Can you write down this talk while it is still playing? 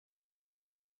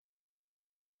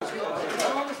Good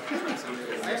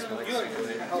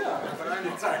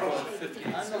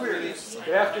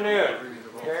afternoon.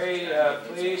 Very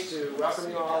pleased to welcome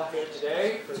you all here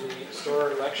today for the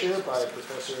Storer Lecture by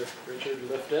Professor Richard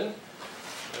Lifton.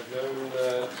 I've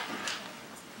known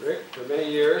Rick for many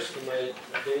years from my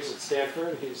days at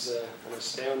Stanford. He's an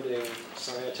astounding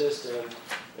scientist, and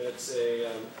it's a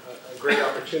great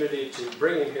opportunity to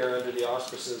bring him here under the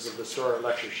auspices of the Storer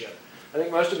Lectureship. I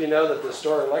think most of you know that the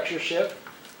Storer Lectureship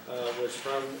was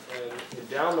from an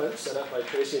endowment set up by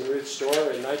Tracy and Ruth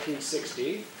Storer in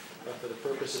 1960 for the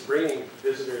purpose of bringing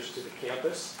visitors to the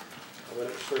campus. When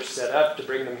it was first set up to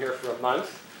bring them here for a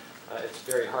month, it's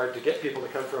very hard to get people to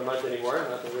come for a month anymore.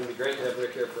 Not that it wouldn't be great to have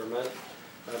Rick here for a month.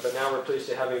 But now we're pleased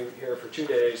to have him here for 2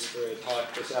 days for a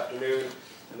talk this afternoon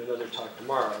and another talk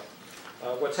tomorrow.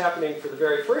 What's happening for the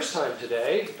very first time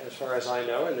today, as far as I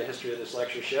know, in the history of this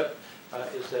lectureship,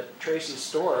 is that Tracy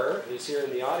Storer is here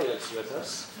in the audience with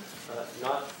us.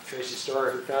 Not Tracy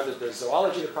Storer, who founded the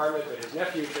zoology department, but his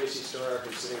nephew, Tracy Storer,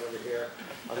 who's sitting over here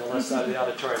on the left side of the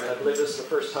auditorium. And I believe this is the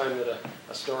first time that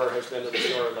a Storer has been to the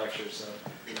Storer lecture, so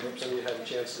I hope some of you had a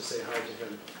chance to say hi to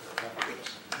him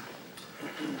afterwards.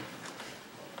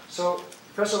 So,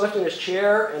 Professor Lifton is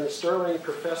chair and the Sterling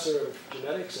Professor of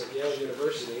Genetics at Yale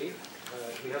University.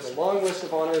 He has a long list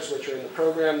of honors which are in the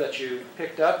program that you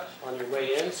picked up on your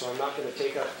way in, so I'm not going to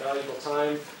take up valuable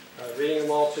time reading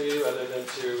them all to you, other than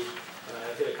to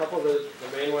hit a couple of the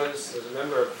main ones. As a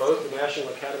member of both the National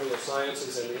Academy of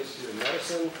Sciences and the Institute of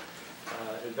Medicine,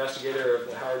 investigator of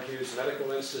the Howard Hughes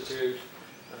Medical Institute,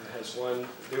 has won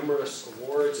numerous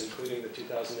awards, including the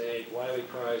 2008 Wiley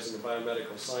Prize in the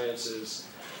Biomedical Sciences,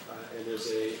 and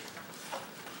is a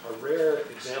rare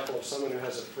example of someone who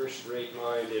has a first-rate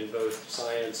mind in both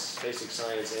science, basic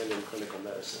science, and in clinical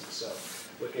medicine. So,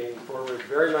 looking forward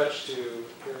very much to hearing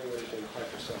what he's going to talk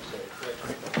to us today.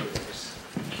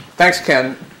 Thanks,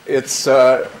 Ken. It's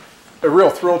a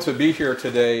real thrill to be here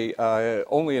today,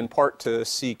 only in part to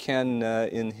see Ken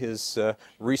in his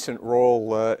recent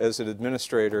role as an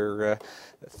administrator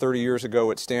 30 years ago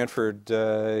at Stanford.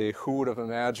 Who would have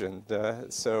imagined?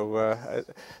 It's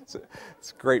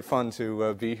great fun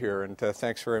to be here, and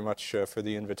thanks very much for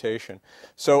the invitation.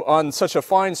 So on such a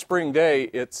fine spring day,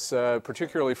 it's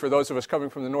particularly for those of us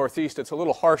coming from the Northeast, it's a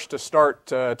little harsh to start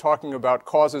talking about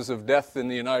causes of death in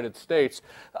the United States,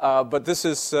 but this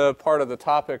is part of the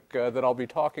topic that I'll be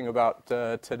talking about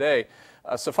today.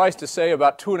 Suffice to say,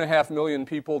 about 2.5 million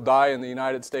people die in the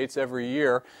United States every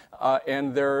year,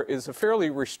 and there is a fairly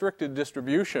restricted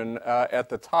distribution at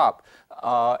the top.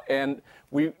 And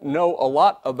we know a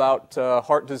lot about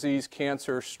heart disease,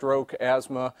 cancer, stroke,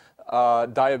 asthma,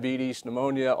 diabetes,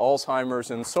 pneumonia,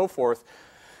 Alzheimer's, and so forth.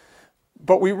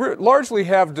 But we largely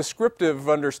have descriptive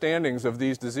understandings of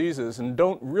these diseases and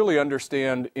don't really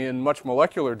understand in much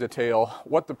molecular detail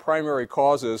what the primary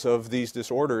causes of these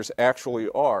disorders actually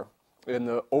are in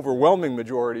the overwhelming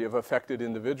majority of affected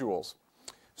individuals.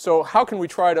 So how can we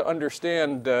try to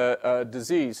understand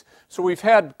disease? So we've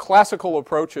had classical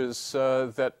approaches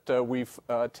that we've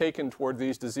taken toward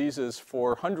these diseases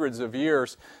for hundreds of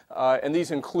years, and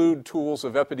these include tools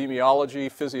of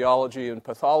epidemiology, physiology, and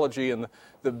pathology, and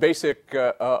the basic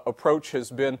approach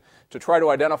has been to try to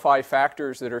identify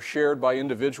factors that are shared by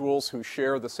individuals who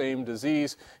share the same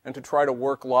disease and to try to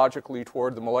work logically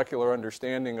toward the molecular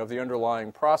understanding of the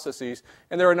underlying processes.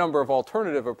 And there are a number of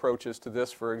alternative approaches to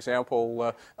this, for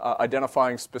example,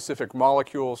 identifying specific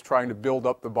molecules, trying to build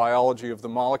up the biology of the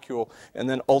molecule, and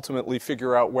then ultimately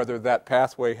figure out whether that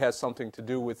pathway has something to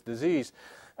do with disease.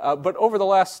 But over the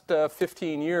last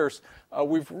 15 years,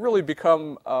 we've really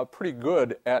become pretty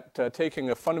good at taking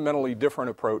a fundamentally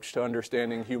different approach to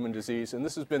understanding human disease, and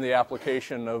this has been the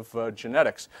application of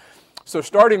genetics. So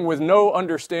starting with no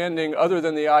understanding other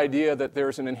than the idea that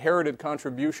there's an inherited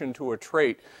contribution to a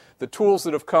trait, the tools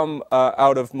that have come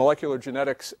out of molecular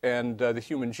genetics and the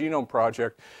Human Genome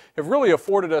Project have really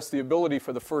afforded us the ability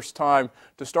for the first time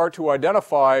to start to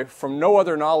identify from no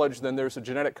other knowledge than there's a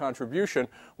genetic contribution,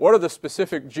 what are the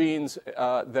specific genes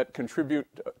that contribute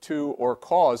to or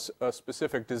cause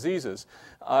specific diseases.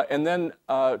 And then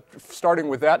starting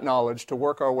with that knowledge to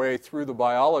work our way through the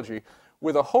biology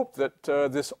with a hope that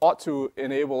this ought to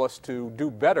enable us to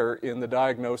do better in the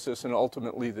diagnosis and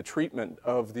ultimately the treatment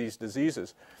of these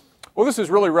diseases. Well, this is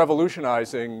really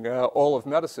revolutionizing all of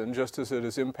medicine, just as it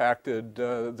has impacted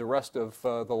the rest of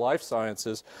the life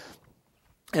sciences.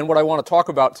 And what I want to talk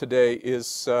about today is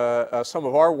some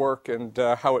of our work and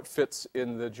how it fits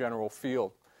in the general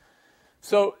field.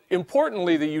 So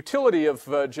importantly, the utility of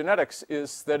genetics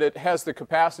is that it has the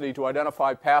capacity to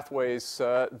identify pathways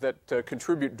that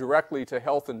contribute directly to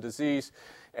health and disease,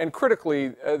 and critically,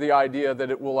 the idea that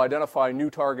it will identify new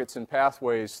targets and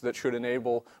pathways that should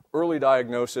enable early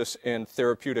diagnosis and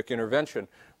therapeutic intervention,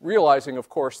 realizing, of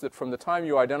course, that from the time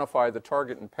you identify the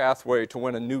target and pathway to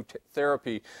when a new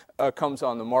therapy comes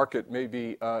on the market may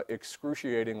be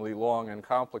excruciatingly long and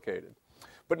complicated.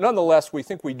 But nonetheless, we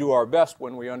think we do our best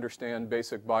when we understand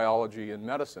basic biology and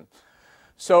medicine.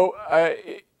 So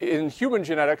in human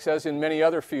genetics, as in many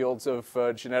other fields of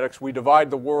genetics, we divide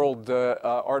the world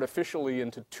artificially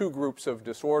into two groups of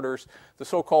disorders: the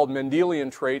so-called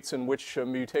Mendelian traits, in which a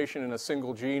mutation in a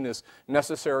single gene is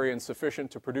necessary and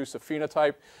sufficient to produce a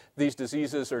phenotype. These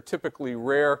diseases are typically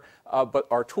rare, but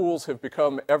our tools have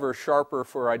become ever sharper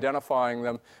for identifying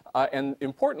them. And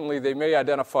importantly, they may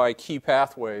identify key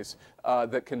pathways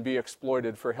that can be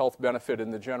exploited for health benefit in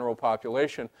the general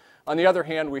population. On the other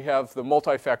hand, we have the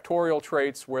multifactorial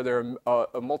traits, where there are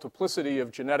a multiplicity of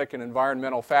genetic and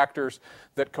environmental factors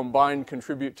that combined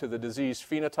contribute to the disease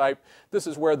phenotype. This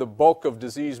is where the bulk of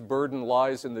disease burden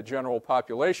lies in the general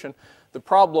population. The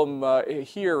problem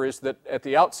here is that at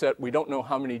the outset, we don't know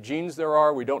how many genes there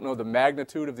are. We don't know the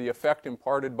magnitude of the effect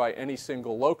imparted by any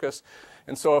single locus.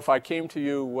 And so if I came to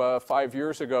you 5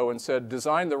 years ago and said,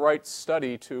 design the right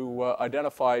study to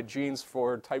identify genes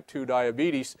for type 2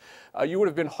 diabetes, you would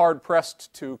have been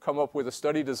hard-pressed to come up with a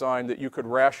study design that you could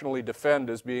rationally defend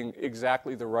as being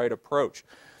exactly the right approach.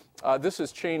 This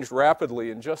has changed rapidly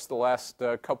in just the last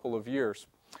couple of years.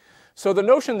 So the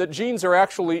notion that genes are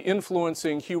actually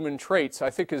influencing human traits, I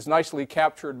think, is nicely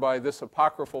captured by this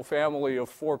apocryphal family of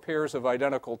 4 pairs of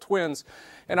identical twins.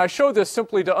 And I show this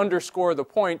simply to underscore the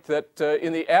point that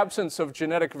in the absence of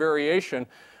genetic variation,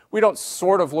 we don't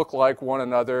sort of look like one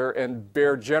another and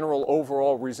bear general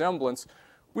overall resemblance.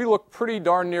 We look pretty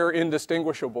darn near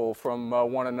indistinguishable from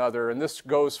one another, and this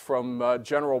goes from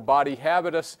general body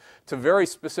habitus to very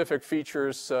specific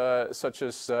features such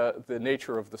as the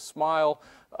nature of the smile,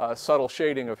 subtle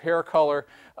shading of hair color.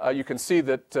 You can see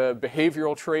that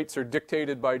behavioral traits are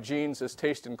dictated by genes, as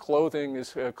taste in clothing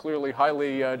is clearly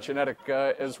highly genetic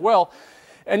as well.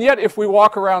 And yet, if we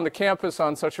walk around the campus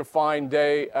on such a fine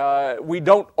day, we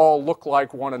don't all look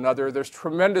like one another. There's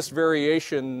tremendous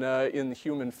variation in the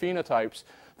human phenotypes.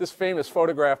 This famous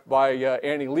photograph by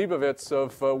Annie Leibovitz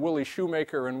of Willie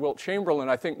Shoemaker and Wilt Chamberlain,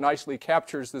 I think, nicely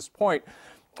captures this point.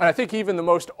 And I think even the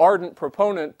most ardent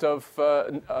proponent of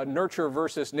nurture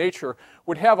versus nature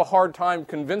would have a hard time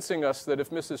convincing us that if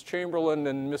Mrs. Chamberlain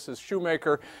and Mrs.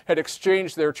 Shoemaker had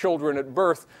exchanged their children at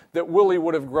birth, that Willie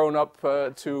would have grown up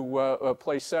to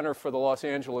play center for the Los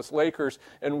Angeles Lakers,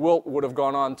 and Wilt would have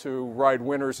gone on to ride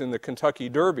winners in the Kentucky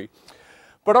Derby.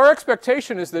 But our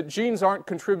expectation is that genes aren't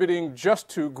contributing just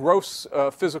to gross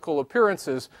physical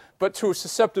appearances, but to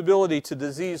susceptibility to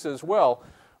disease as well.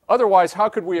 Otherwise, how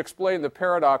could we explain the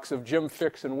paradox of Jim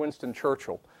Fixx and Winston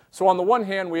Churchill? So on the one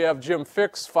hand, we have Jim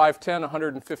Fixx, 5'10",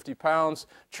 150 pounds,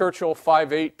 Churchill,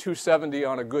 5'8", 270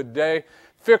 on a good day.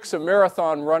 Fixx, a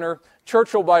marathon runner,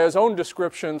 Churchill, by his own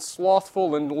description,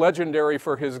 slothful and legendary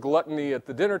for his gluttony at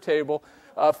the dinner table.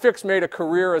 Fixx made a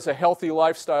career as a healthy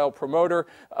lifestyle promoter.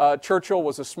 Churchill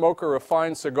was a smoker of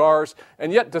fine cigars.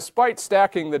 And yet, despite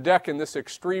stacking the deck in this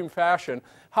extreme fashion,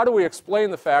 how do we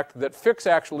explain the fact that Fixx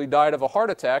actually died of a heart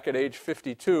attack at age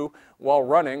 52 while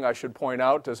running, I should point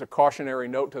out, as a cautionary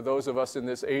note to those of us in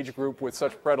this age group with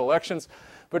such predilections.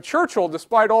 But Churchill,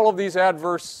 despite all of these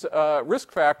adverse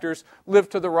risk factors,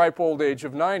 lived to the ripe old age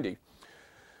of 90.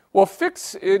 Well,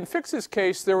 in Fixx's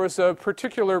case, there was a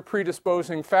particular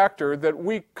predisposing factor that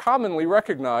we commonly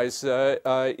recognize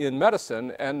in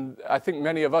medicine, and I think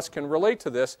many of us can relate to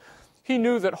this. He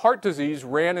knew that heart disease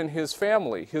ran in his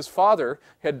family. His father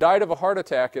had died of a heart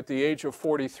attack at the age of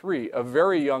 43, a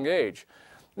very young age.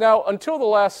 Now, until the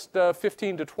last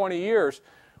 15 to 20 years,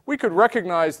 we could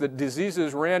recognize that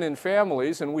diseases ran in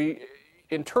families, and we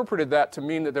interpreted that to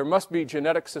mean that there must be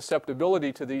genetic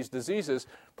susceptibility to these diseases,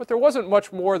 but there wasn't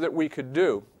much more that we could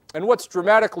do. And what's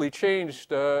dramatically changed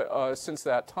since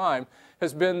that time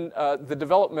has been the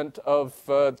development of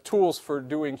tools for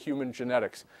doing human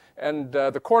genetics. And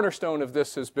the cornerstone of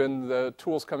this has been the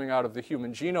tools coming out of the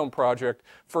Human Genome Project,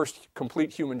 first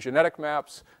complete human genetic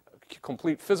maps,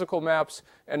 complete physical maps,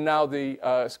 and now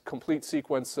the complete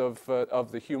sequence of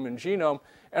the human genome.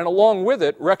 And along with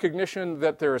it, recognition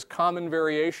that there is common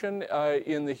variation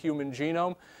in the human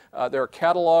genome. There are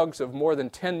catalogs of more than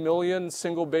 10 million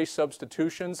single base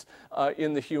substitutions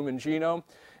in the human genome.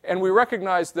 And we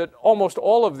recognize that almost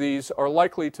all of these are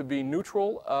likely to be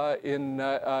neutral in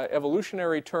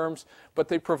evolutionary terms, but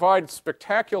they provide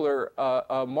spectacular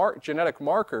genetic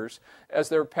markers as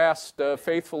they're passed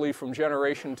faithfully from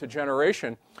generation to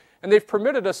generation. And they've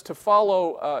permitted us to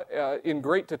follow in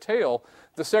great detail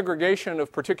the segregation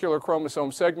of particular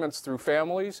chromosome segments through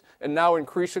families, and now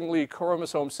increasingly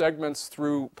chromosome segments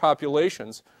through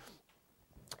populations.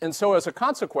 And so as a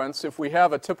consequence, if we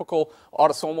have a typical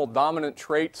autosomal dominant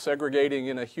trait segregating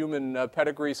in a human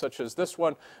pedigree such as this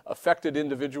one, affected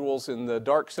individuals in the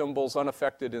dark symbols,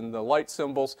 unaffected in the light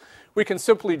symbols, we can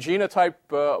simply genotype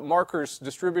markers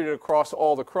distributed across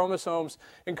all the chromosomes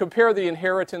and compare the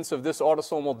inheritance of this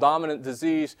autosomal dominant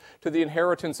disease to the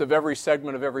inheritance of every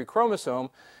segment of every chromosome.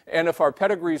 And if our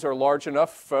pedigrees are large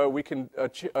enough, we can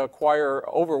acquire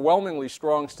overwhelmingly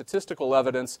strong statistical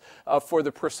evidence for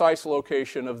the precise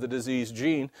location of the disease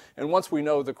gene. And once we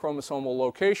know the chromosomal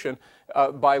location,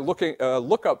 by looking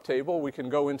lookup table, we can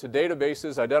go into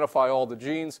databases, identify all the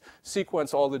genes,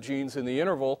 sequence all the genes in the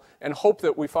interval, and hope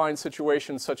that we find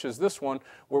situations such as this one,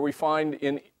 where we find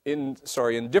in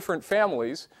different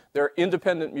families, there are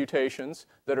independent mutations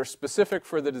that are specific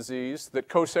for the disease, that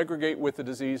co-segregate with the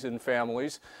disease in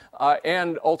families,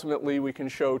 and ultimately we can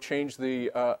change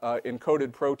the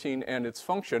encoded protein and its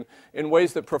function in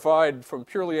ways that provide, from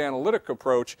purely analytic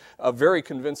approach, very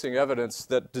convincing evidence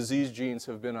that disease genes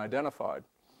have been identified.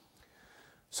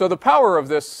 So the power of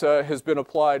this has been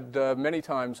applied many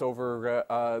times over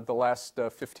the last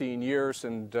 15 years,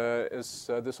 and as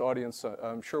this audience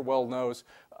I'm sure well knows,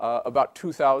 about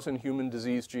 2,000 human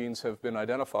disease genes have been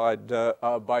identified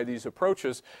by these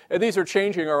approaches, and these are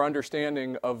changing our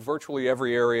understanding of virtually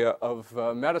every area of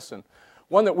medicine.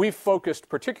 One that we've focused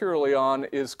particularly on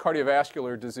is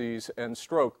cardiovascular disease and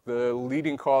stroke, the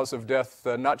leading cause of death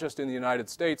not just in the United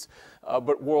States,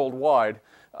 but worldwide.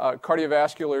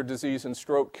 Cardiovascular disease and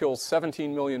stroke kills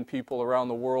 17 million people around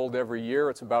the world every year.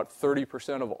 It's about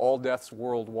 30% of all deaths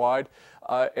worldwide.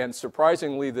 And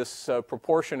surprisingly, this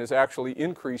proportion is actually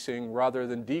increasing rather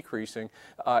than decreasing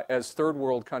as third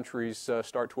world countries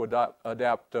start to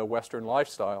adapt Western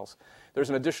lifestyles. There's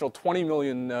an additional 20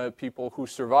 million people who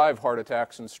survive heart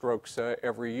attacks and strokes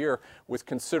every year with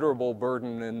considerable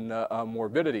burden and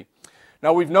morbidity.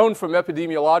 Now, we've known from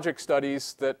epidemiologic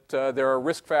studies that there are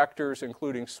risk factors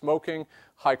including smoking,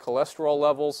 high cholesterol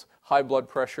levels, high blood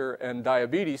pressure, and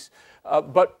diabetes,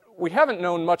 but we haven't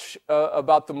known much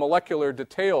about the molecular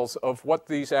details of what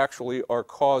these actually are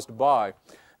caused by.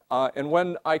 And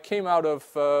when I came out of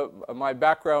my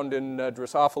background in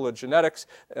Drosophila genetics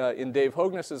in Dave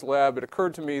Hogness's lab, it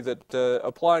occurred to me that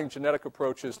applying genetic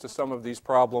approaches to some of these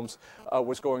problems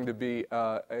was going to be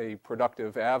a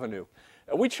productive avenue.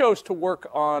 We chose to work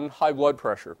on high blood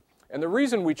pressure. And the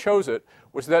reason we chose it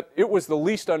was that it was the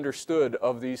least understood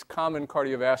of these common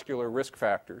cardiovascular risk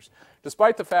factors.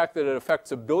 Despite the fact that it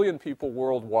affects 1 billion people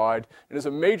worldwide, it is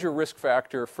a major risk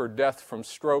factor for death from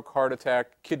stroke, heart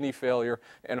attack, kidney failure,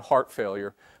 and heart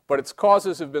failure. But its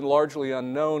causes have been largely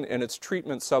unknown and its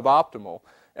treatment suboptimal.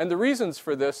 And the reasons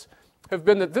for this have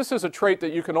been that this is a trait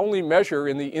that you can only measure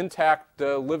in the intact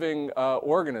living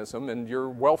organism, and you're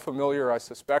well familiar, I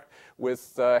suspect,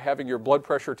 with having your blood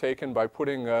pressure taken by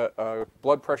putting a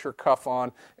blood pressure cuff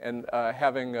on and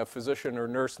having a physician or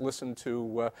nurse listen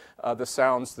to the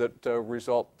sounds that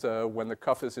result when the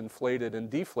cuff is inflated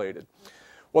and deflated.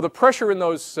 Well, the pressure in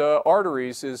those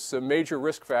arteries is a major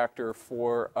risk factor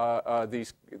for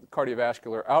these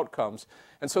cardiovascular outcomes.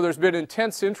 And so there's been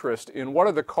intense interest in what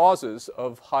are the causes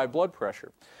of high blood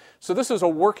pressure. So this is a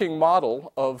working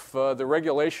model of the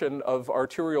regulation of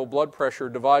arterial blood pressure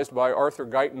devised by Arthur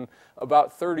Guyton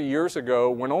about 30 years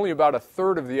ago, when only about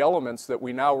 1/3 of the elements that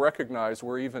we now recognize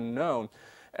were even known.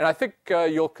 And I think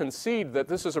you'll concede that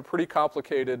this is a pretty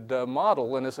complicated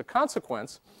model, and as a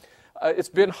consequence, it's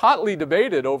been hotly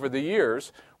debated over the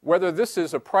years whether this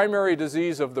is a primary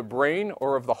disease of the brain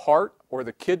or of the heart or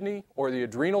the kidney or the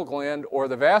adrenal gland or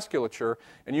the vasculature.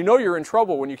 And you know you're in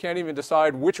trouble when you can't even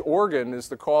decide which organ is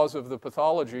the cause of the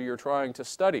pathology you're trying to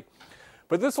study.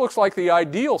 But this looks like the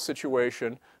ideal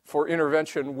situation for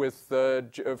intervention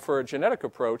for a genetic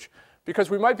approach, because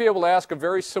we might be able to ask a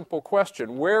very simple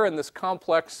question: where in this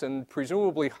complex and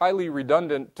presumably highly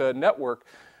redundant network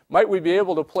might we be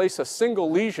able to place a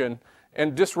single lesion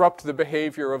and disrupt the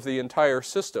behavior of the entire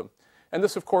system? And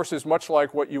this, of course, is much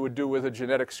like what you would do with a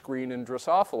genetic screen in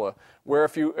Drosophila, where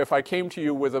if I came to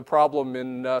you with a problem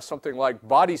in something like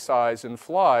body size in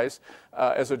flies,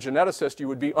 as a geneticist, you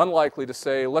would be unlikely to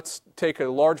say, let's take a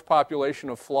large population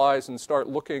of flies and start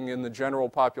looking in the general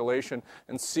population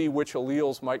and see which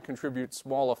alleles might contribute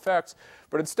small effects.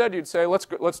 But instead you'd say, let's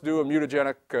do a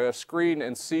mutagenic screen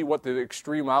and see what the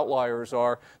extreme outliers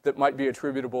are that might be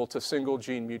attributable to single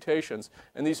gene mutations.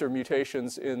 And these are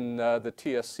mutations in the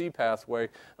TSC pathway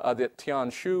that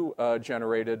Tian Shu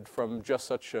generated from just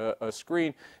such a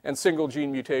screen. And single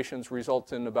gene mutations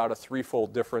result in about a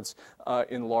threefold difference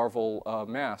in larval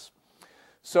mass.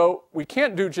 So we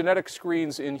can't do genetic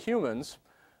screens in humans.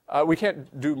 We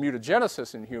can't do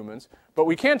mutagenesis in humans, but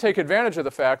we can take advantage of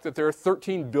the fact that there are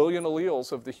 13 billion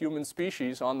alleles of the human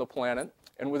species on the planet,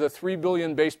 and with a 3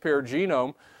 billion base pair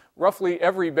genome, roughly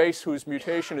every base whose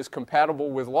mutation is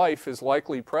compatible with life is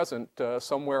likely present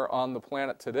somewhere on the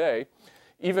planet today.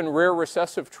 Even rare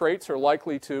recessive traits are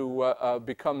likely to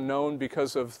become known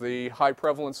because of the high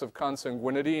prevalence of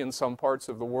consanguinity in some parts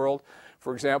of the world.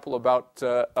 For example, about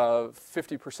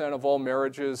 50% of all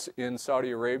marriages in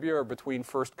Saudi Arabia are between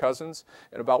first cousins,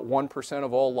 and about 1%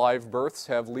 of all live births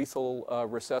have lethal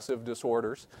recessive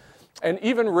disorders. And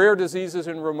even rare diseases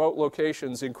in remote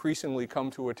locations increasingly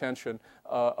come to attention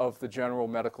of the general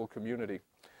medical community.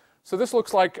 So this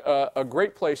looks like a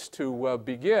great place to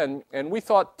begin, and we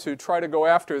thought to try to go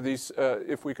after these,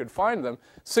 if we could find them,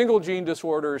 single gene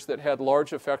disorders that had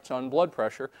large effects on blood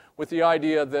pressure, with the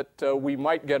idea that we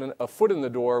might get a foot in the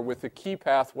door with the key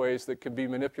pathways that can be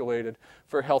manipulated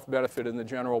for health benefit in the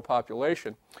general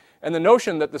population. And the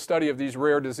notion that the study of these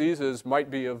rare diseases might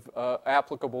be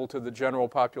applicable to the general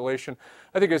population,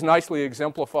 I think, is nicely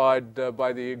exemplified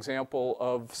by the example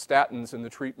of statins in the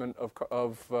treatment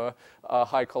of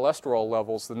high cholesterol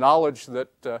levels. The knowledge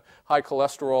that high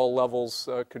cholesterol levels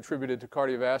contributed to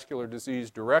cardiovascular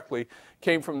disease directly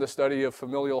came from the study of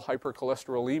familial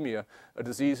hypercholesterolemia, a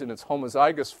disease in its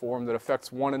homozygous form that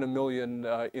affects 1 in a million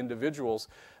individuals.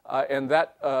 And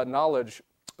that knowledge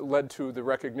led to the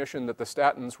recognition that the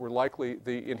statins were likely,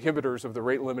 the inhibitors of the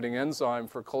rate-limiting enzyme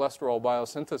for cholesterol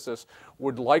biosynthesis,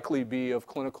 would likely be of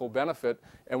clinical benefit,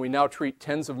 and we now treat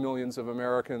tens of millions of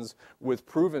Americans with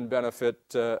proven benefit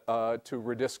to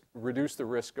reduce the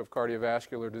risk of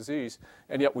cardiovascular disease,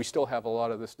 and yet we still have a lot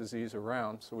of this disease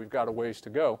around, so we've got a ways to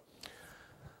go.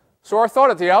 So our thought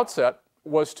at the outset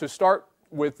was to start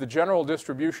with the general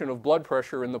distribution of blood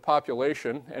pressure in the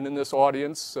population, and in this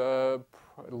audience,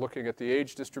 looking at the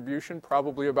age distribution,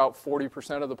 probably about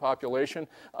 40% of the population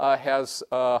has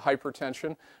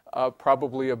hypertension.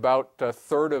 Probably about a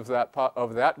third of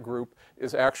that group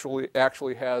is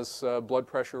actually has blood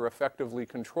pressure effectively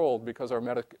controlled because our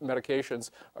medications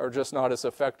are just not as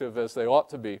effective as they ought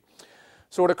to be.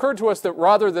 So it occurred to us that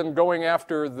rather than going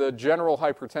after the general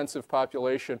hypertensive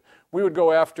population, we would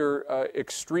go after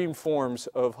extreme forms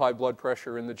of high blood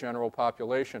pressure in the general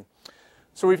population.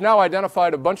 So we've now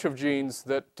identified a bunch of genes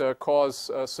that cause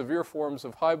severe forms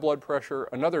of high blood pressure,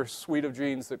 another suite of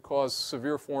genes that cause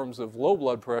severe forms of low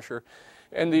blood pressure.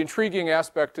 And the intriguing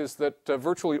aspect is that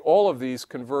virtually all of these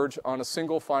converge on a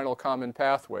single final common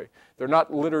pathway. They're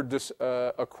not littered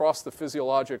across the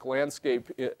physiologic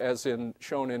landscape as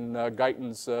shown in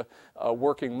Guyton's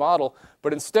working model,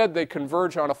 but instead they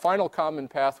converge on a final common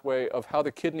pathway of how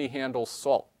the kidney handles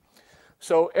salt.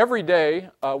 So every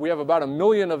day, we have about 1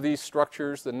 million of these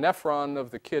structures, the nephron of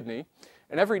the kidney,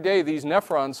 and every day these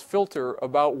nephrons filter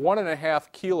about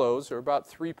 1.5 kilos, or about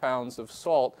 3 pounds of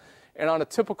salt, and on a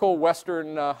typical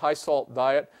Western high-salt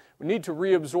diet, we need to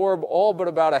reabsorb all but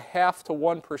about 0.5 to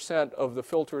 1% of the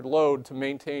filtered load to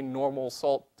maintain normal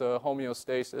salt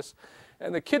homeostasis.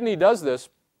 And the kidney does this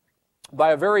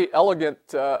by a very elegant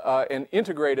and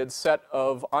integrated set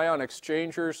of ion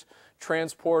exchangers,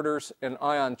 transporters, and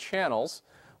ion channels,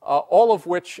 all of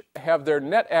which have their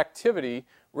net activity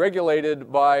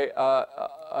regulated by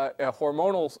a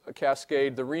hormonal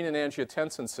cascade, the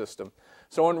renin-angiotensin system.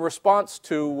 So in response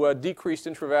to decreased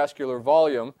intravascular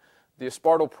volume, the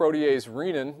aspartyl-protease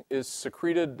renin is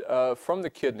secreted from the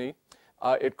kidney.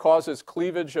 It causes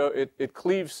cleavage, it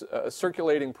cleaves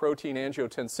circulating protein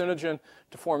angiotensinogen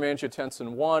to form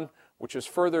angiotensin 1, which is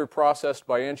further processed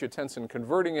by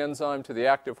angiotensin-converting enzyme to the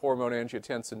active hormone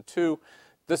angiotensin 2.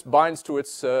 This binds to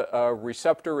its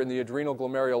receptor in the adrenal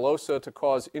glomerulosa to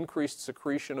cause increased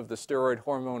secretion of the steroid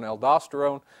hormone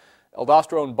aldosterone.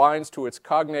 Aldosterone binds to its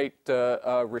cognate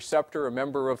receptor, a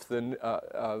member of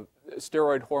the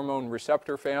steroid hormone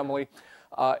receptor family,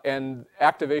 and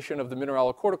activation of the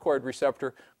mineralocorticoid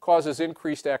receptor causes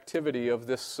increased activity of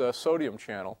this sodium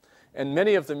channel. And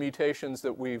many of the mutations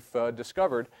that we've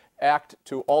discovered act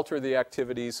to alter the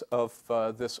activities of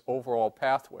this overall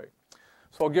pathway.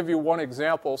 So I'll give you one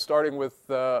example, starting with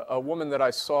a woman that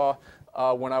I saw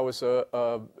when I was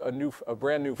a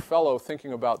brand new fellow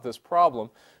thinking about this problem.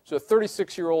 She's a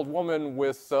 36-year-old woman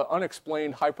with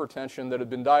unexplained hypertension that had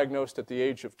been diagnosed at the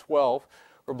age of 12,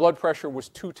 Her blood pressure was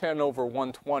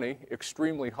 210/120,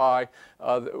 extremely high.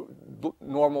 The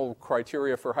normal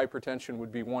criteria for hypertension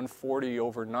would be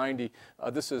 140/90.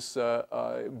 This is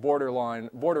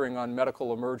bordering on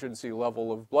medical emergency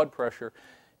level of blood pressure.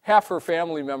 Half her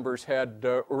family members had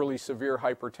early severe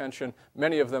hypertension.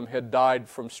 Many of them had died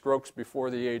from strokes before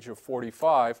the age of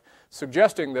 45,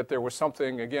 suggesting that there was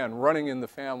something, again, running in the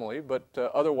family, but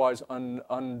otherwise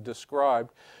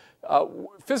undescribed.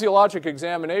 Physiologic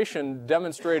examination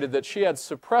demonstrated that she had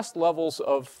suppressed levels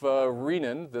of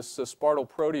renin, this spartyl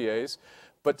protease,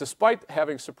 but despite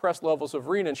having suppressed levels of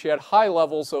renin, she had high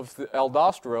levels of the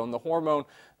aldosterone, the hormone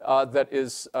that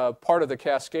is part of the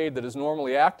cascade that is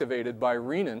normally activated by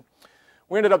renin.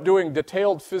 We ended up doing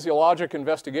detailed physiologic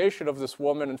investigation of this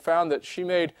woman and found that she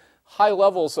made high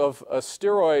levels of a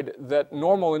steroid that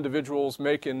normal individuals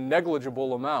make in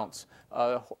negligible amounts,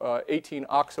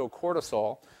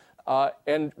 18-oxocortisol.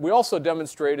 And we also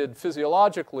demonstrated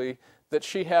physiologically that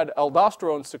she had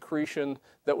aldosterone secretion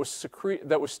that was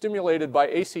stimulated by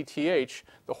ACTH,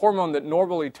 the hormone that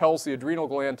normally tells the adrenal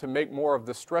gland to make more of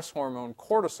the stress hormone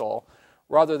cortisol,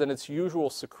 rather than its usual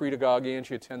secretagogue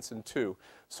angiotensin II.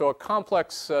 So a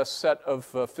complex set of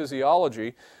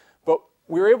physiology, but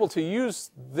we were able to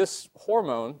use this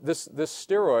hormone, this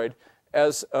steroid,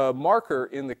 as a marker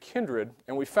in the kindred,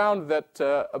 and we found that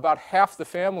about half the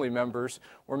family members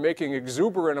were making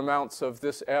exuberant amounts of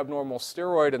this abnormal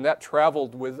steroid, and that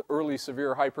traveled with early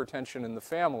severe hypertension in the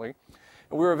family.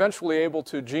 And we were eventually able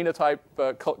to genotype,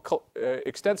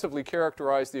 extensively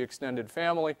characterize the extended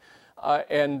family,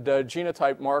 and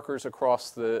genotype markers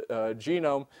across the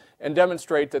genome, and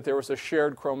demonstrate that there was a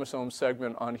shared chromosome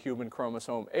segment on human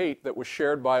chromosome 8 that was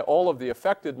shared by all of the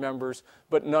affected members,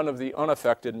 but none of the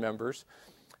unaffected members.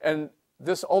 And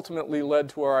this ultimately led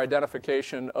to our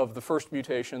identification of the first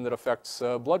mutation that affects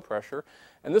blood pressure.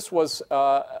 And this was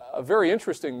a very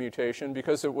interesting mutation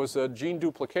because it was a gene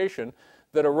duplication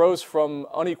that arose from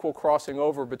unequal crossing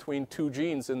over between two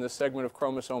genes in this segment of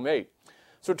chromosome 8.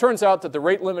 So it turns out that the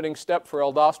rate-limiting step for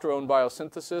aldosterone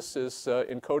biosynthesis is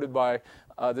encoded by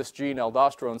this gene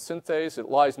aldosterone synthase. It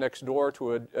lies next door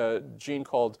to a gene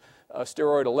called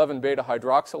steroid 11-beta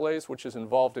hydroxylase, which is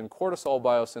involved in cortisol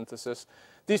biosynthesis.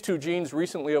 These two genes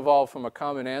recently evolved from a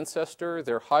common ancestor.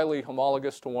 They're highly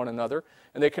homologous to one another,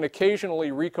 and they can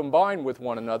occasionally recombine with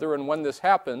one another. And when this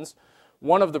happens,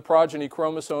 one of the progeny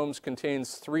chromosomes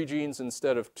contains 3 genes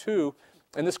instead of 2,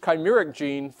 and this chimeric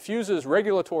gene fuses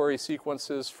regulatory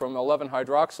sequences from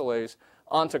 11-hydroxylase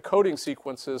onto coding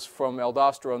sequences from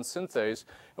aldosterone synthase.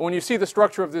 And when you see the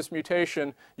structure of this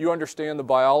mutation, you understand the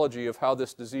biology of how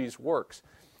this disease works.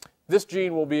 This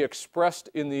gene will be expressed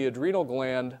in the adrenal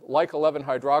gland like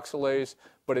 11-hydroxylase,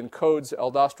 but encodes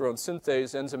aldosterone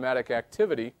synthase enzymatic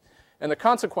activity. And the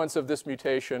consequence of this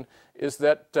mutation is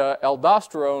that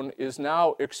aldosterone is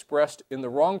now expressed in the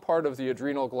wrong part of the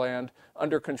adrenal gland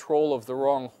under control of the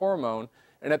wrong hormone.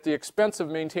 And at the expense of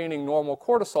maintaining normal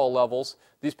cortisol levels,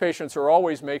 these patients are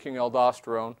always making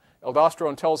aldosterone.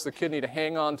 Aldosterone tells the kidney to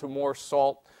hang on to more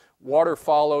salt. Water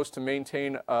follows to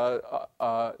maintain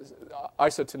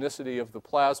isotonicity of the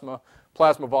plasma.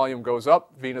 Plasma volume goes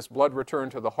up, venous blood return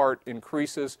to the heart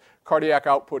increases, cardiac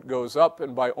output goes up,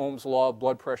 and by Ohm's law,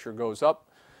 blood pressure goes up.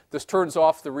 This turns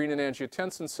off the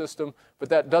renin-angiotensin system, but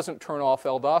that doesn't turn off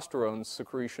aldosterone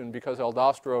secretion because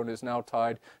aldosterone is now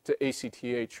tied to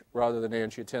ACTH rather than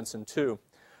angiotensin II.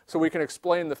 So we can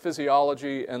explain the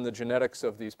physiology and the genetics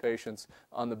of these patients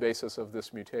on the basis of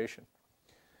this mutation.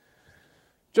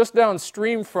 Just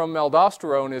downstream from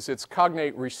aldosterone is its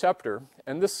cognate receptor,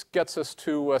 and this gets us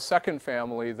to a second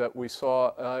family that we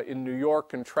saw in New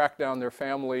York and tracked down their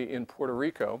family in Puerto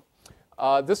Rico.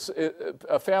 This is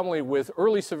a family with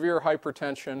early severe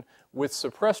hypertension with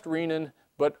suppressed renin,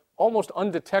 but almost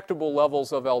undetectable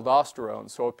levels of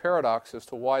aldosterone, so a paradox as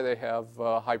to why they have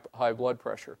high blood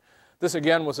pressure. This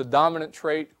again was a dominant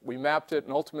trait. We mapped it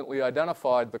and ultimately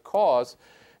identified the cause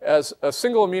as a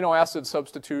single amino acid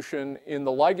substitution in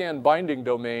the ligand binding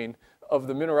domain of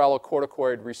the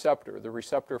mineralocorticoid receptor, the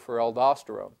receptor for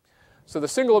aldosterone. So the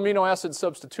single amino acid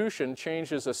substitution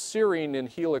changes a serine in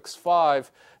helix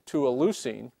 5 to a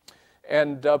leucine.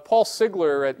 And Paul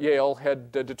Sigler at Yale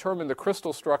had determined the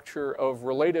crystal structure of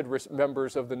related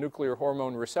members of the nuclear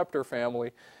hormone receptor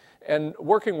family. And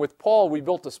working with Paul, we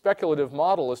built a speculative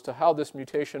model as to how this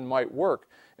mutation might work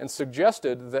and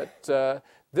suggested that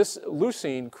this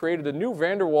leucine created a new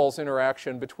van der Waals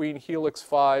interaction between helix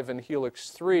 5 and helix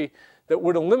 3 that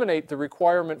would eliminate the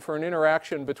requirement for an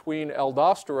interaction between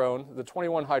aldosterone, the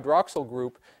 21-hydroxyl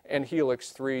group, and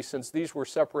helix 3, since these were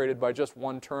separated by just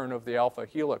one turn of the alpha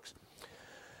helix.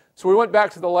 So we went back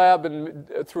to the lab and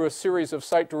through a series of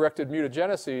site-directed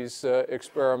mutageneses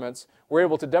experiments, we're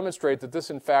able to demonstrate that this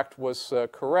in fact was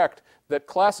correct, that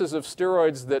classes of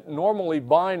steroids that normally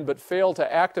bind but fail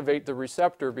to activate the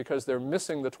receptor because they're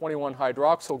missing the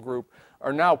 21-hydroxyl group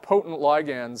are now potent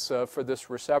ligands for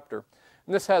this receptor.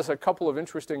 And this has a couple of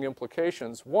interesting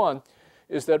implications. One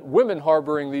is that women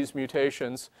harboring these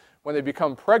mutations, when they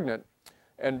become pregnant,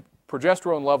 and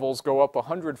progesterone levels go up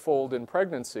 100-fold in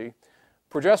pregnancy,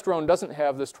 progesterone doesn't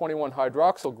have this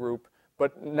 21-hydroxyl group,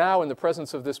 but now in the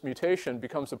presence of this mutation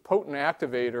becomes a potent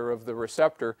activator of the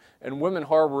receptor, and women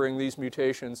harboring these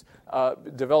mutations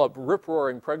develop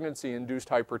rip-roaring pregnancy-induced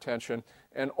hypertension,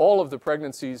 and all of the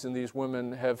pregnancies in these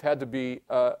women have had to be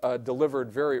delivered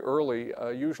very early,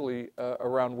 usually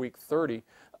around week 30,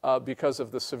 because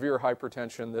of the severe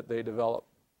hypertension that they develop.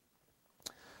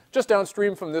 Just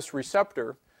downstream from this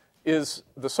receptor is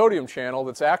the sodium channel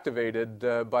that's activated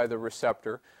by the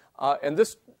receptor. And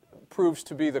this proves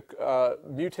to be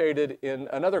mutated in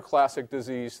another classic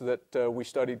disease that we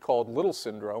studied called Little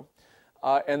syndrome.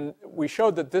 And we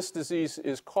showed that this disease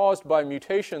is caused by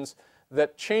mutations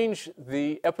that change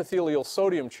the epithelial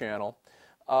sodium channel.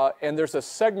 And there's a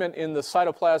segment in the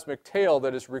cytoplasmic tail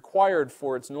that is required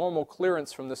for its normal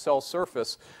clearance from the cell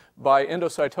surface by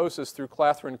endocytosis through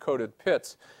clathrin-coated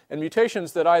pits. And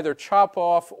mutations that either chop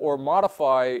off or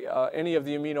modify any of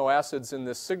the amino acids in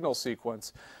this signal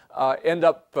sequence end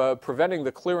up preventing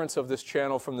the clearance of this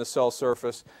channel from the cell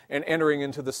surface and entering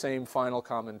into the same final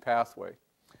common pathway.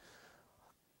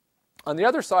 On the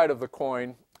other side of the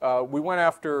coin, we went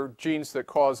after genes that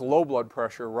cause low blood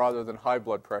pressure rather than high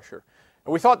blood pressure.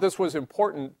 And we thought this was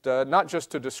important not just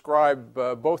to describe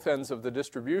both ends of the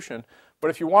distribution,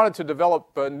 but if you wanted to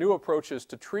develop new approaches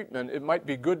to treatment, it might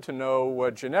be good to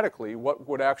know genetically what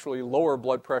would actually lower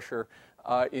blood pressure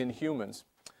in humans.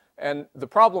 And the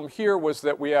problem here was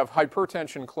that we have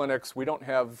hypertension clinics, we don't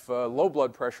have low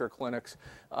blood pressure clinics,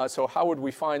 so how would we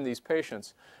find these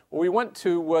patients? Well, we went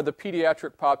to the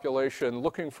pediatric population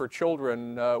looking for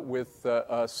children with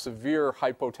severe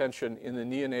hypotension in the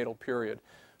neonatal period.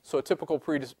 So a typical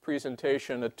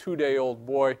presentation, a 2-day-old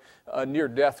boy near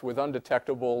death with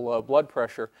undetectable blood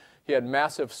pressure. He had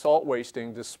massive salt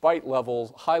wasting despite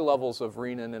high levels of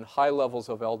renin and high levels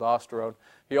of aldosterone.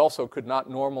 He also could not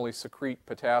normally secrete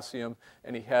potassium,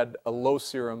 and he had a low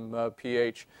serum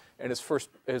pH. And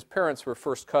his parents were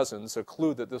first cousins, a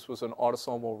clue that this was an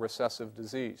autosomal recessive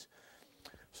disease.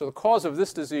 So the cause of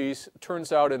this disease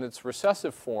turns out in its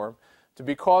recessive form to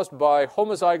be caused by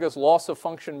homozygous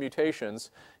loss-of-function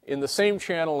mutations in the same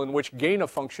channel in which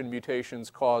gain-of-function mutations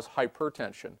cause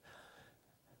hypertension.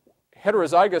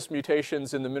 Heterozygous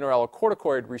mutations in the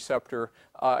mineralocorticoid receptor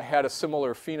had a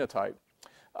similar phenotype.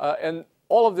 And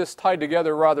all of this tied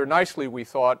together rather nicely, we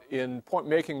thought, in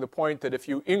making the point that if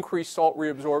you increase salt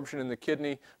reabsorption in the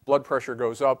kidney, blood pressure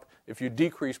goes up. If you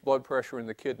decrease blood pressure in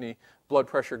the kidney, blood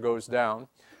pressure goes down.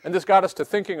 And this got us to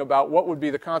thinking about what would be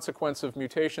the consequence of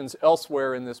mutations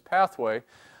elsewhere in this pathway.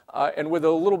 And with a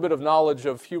little bit of knowledge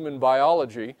of human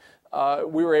biology,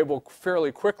 we were able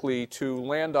fairly quickly to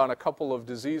land on a couple of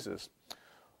diseases.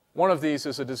 One of these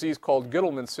is a disease called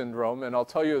Gittleman syndrome, and I'll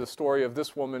tell you the story of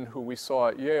this woman who we saw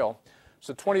at Yale. It's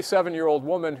a 27-year-old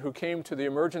woman who came to the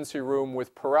emergency room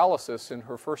with paralysis in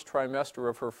her first trimester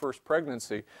of her first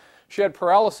pregnancy. She had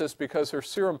paralysis because her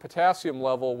serum potassium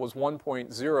level was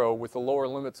 1.0, with the lower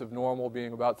limits of normal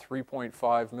being about 3.5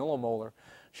 millimolar.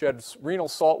 She had renal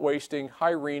salt wasting,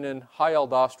 high renin, high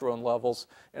aldosterone levels,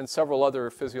 and several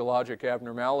other physiologic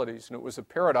abnormalities. And it was a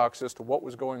paradox as to what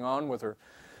was going on with her.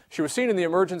 She was seen in the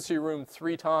emergency room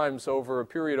 3 times over a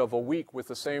period of a week with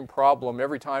the same problem.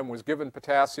 Every time was given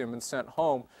potassium and sent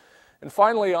home. And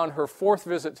finally, on her 4th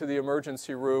visit to the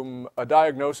emergency room, a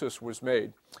diagnosis was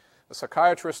made. A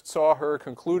psychiatrist saw her,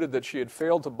 concluded that she had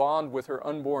failed to bond with her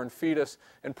unborn fetus,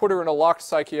 and put her in a locked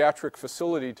psychiatric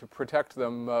facility to protect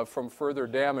them from further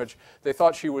damage. They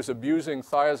thought she was abusing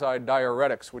thiazide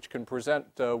diuretics, which can present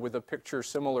with a picture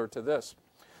similar to this.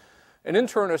 An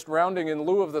internist rounding in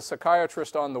lieu of the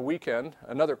psychiatrist on the weekend,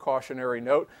 another cautionary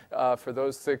note for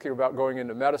those thinking about going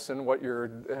into medicine, what you're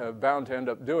bound to end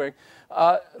up doing,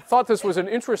 thought this was an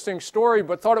interesting story,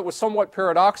 but thought it was somewhat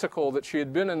paradoxical that she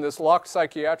had been in this locked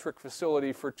psychiatric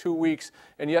facility for 2 weeks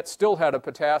and yet still had a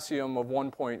potassium of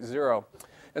 1.0,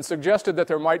 and suggested that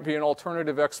there might be an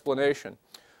alternative explanation.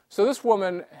 So this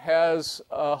woman has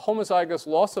homozygous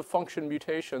loss-of-function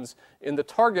mutations in the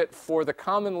target for the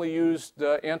commonly used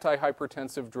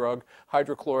antihypertensive drug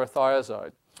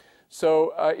hydrochlorothiazide.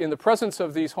 So in the presence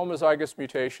of these homozygous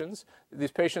mutations, these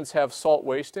patients have salt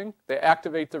wasting. They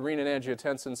activate the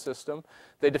renin-angiotensin system.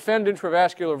 They defend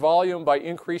intravascular volume by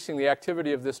increasing the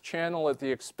activity of this channel at the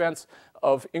expense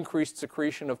of increased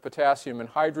secretion of potassium and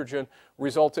hydrogen,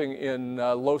 resulting in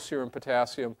low serum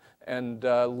potassium and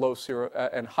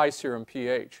high serum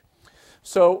pH.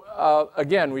 So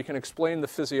again, we can explain the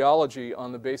physiology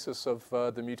on the basis of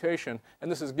the mutation,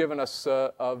 and this has given us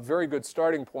very good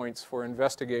starting points for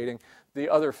investigating the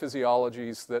other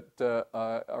physiologies that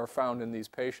are found in these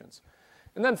patients.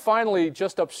 And then finally,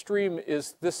 just upstream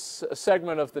is this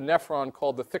segment of the nephron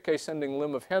called the thick ascending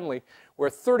limb of Henle, where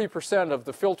 30% of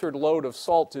the filtered load of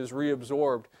salt is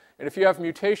reabsorbed. And if you have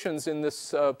mutations in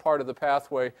this part of the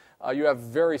pathway, you have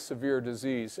very severe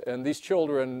disease. And these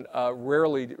children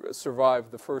rarely survive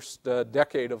the first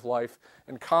decade of life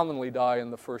and commonly die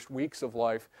in the first weeks of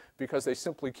life because they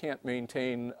simply can't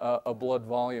maintain a blood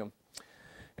volume.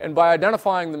 And by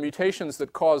identifying the mutations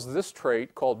that cause this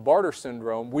trait, called Bartter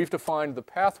syndrome, we've defined the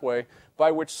pathway by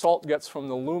which salt gets from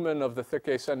the lumen of the thick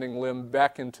ascending limb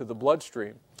back into the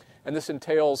bloodstream. And this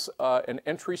entails an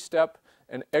entry step,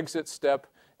 an exit step,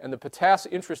 and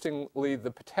interestingly, the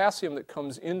potassium that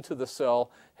comes into the cell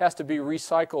has to be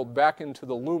recycled back into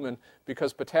the lumen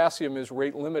because potassium is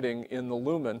rate limiting in the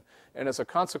lumen. And as a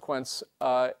consequence,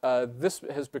 this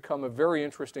has become a very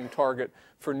interesting target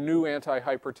for new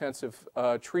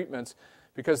antihypertensive treatments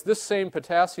because this same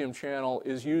potassium channel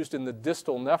is used in the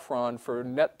distal nephron for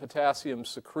net potassium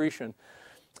secretion.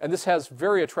 And this has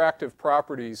very attractive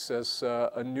properties as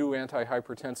a new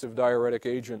antihypertensive diuretic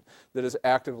agent that is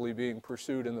actively being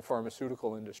pursued in the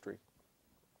pharmaceutical industry.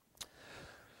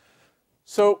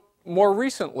 So more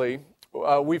recently,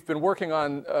 we've been working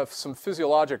on some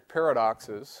physiologic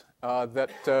paradoxes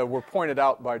that were pointed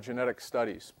out by genetic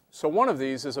studies. So one of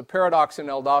these is a paradox in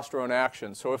aldosterone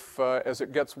action. So if, as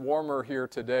it gets warmer here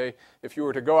today, if you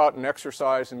were to go out and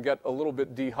exercise and get a little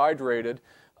bit dehydrated,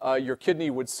 your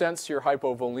kidney would sense your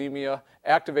hypovolemia,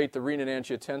 activate the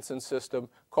renin-angiotensin system,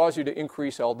 cause you to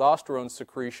increase aldosterone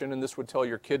secretion, and this would tell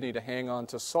your kidney to hang on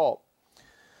to salt.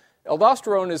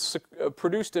 Aldosterone is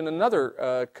produced in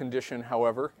another condition,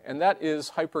 however, and that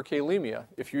is hyperkalemia.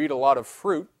 If you eat a lot of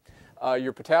fruit,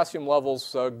 your potassium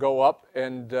levels go up,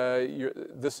 and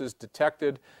this is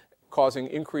detected, causing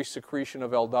increased secretion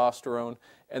of aldosterone.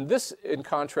 And this, in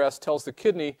contrast, tells the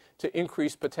kidney to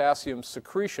increase potassium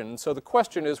secretion. So the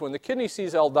question is, when the kidney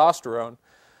sees aldosterone,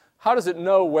 how does it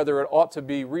know whether it ought to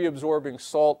be reabsorbing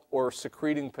salt or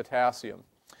secreting potassium?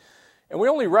 And we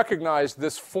only recognize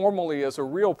this formally as a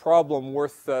real problem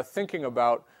worth thinking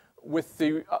about with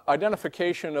the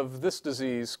identification of this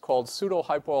disease called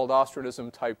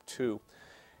pseudohypoaldosteronism type 2.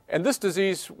 And this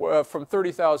disease from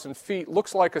 30,000 feet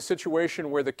looks like a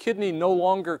situation where the kidney no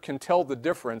longer can tell the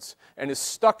difference and is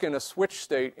stuck in a switch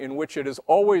state in which it is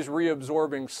always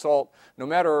reabsorbing salt no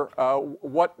matter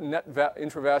what net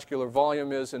intravascular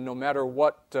volume is and no matter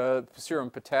what serum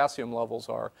potassium levels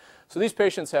are. So these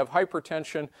patients have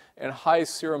hypertension and high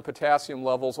serum potassium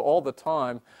levels all the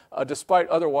time despite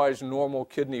otherwise normal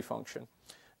kidney function.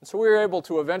 And so we were able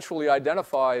to eventually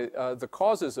identify the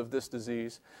causes of this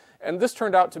disease. And this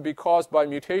turned out to be caused by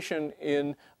mutation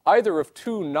in either of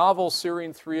two novel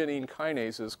serine threonine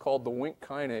kinases called the Wnt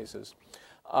kinases.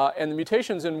 And the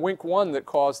mutations in Wnt1 that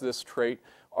cause this trait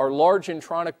are large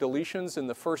intronic deletions in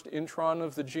the first intron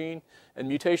of the gene, and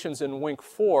mutations in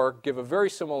Wnt4 give a very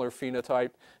similar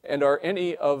phenotype and are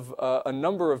any of a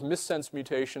number of missense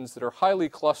mutations that are highly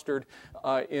clustered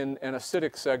in an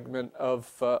acidic segment of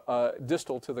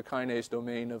distal to the kinase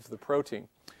domain of the protein.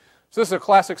 So this is a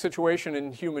classic situation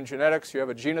in human genetics. You have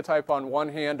a genotype on one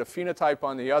hand, a phenotype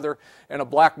on the other, and a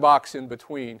black box in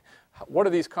between. What are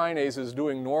these kinases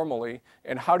doing normally,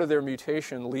 and how do their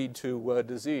mutation lead to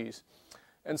disease?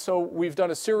 And so we've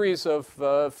done a series of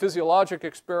physiologic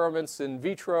experiments in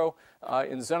vitro,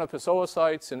 in xenopus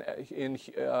oocytes, in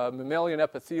mammalian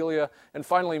epithelia, and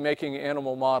finally making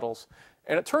animal models.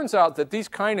 And it turns out that these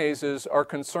kinases are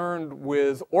concerned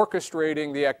with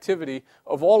orchestrating the activity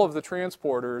of all of the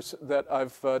transporters that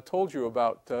I've told you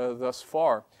about thus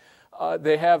far.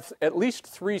 They have at least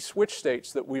 3 switch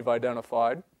states that we've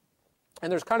identified.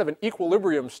 And there's kind of an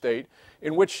equilibrium state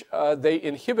in which they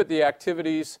inhibit the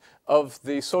activities of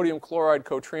the sodium chloride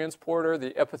cotransporter,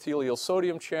 the epithelial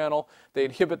sodium channel. They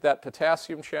inhibit that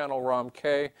potassium channel,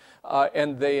 ROMK,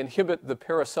 and they inhibit the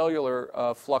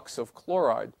paracellular flux of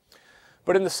chloride.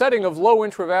 But in the setting of low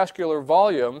intravascular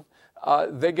volume,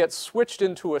 they get switched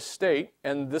into a state,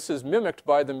 and this is mimicked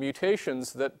by the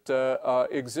mutations that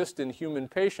exist in human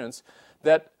patients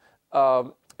that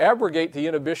abrogate the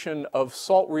inhibition of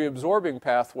salt reabsorbing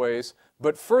pathways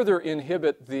but further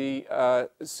inhibit the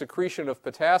secretion of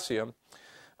potassium,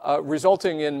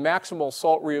 resulting in maximal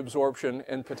salt reabsorption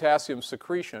and potassium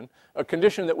secretion, a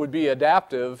condition that would be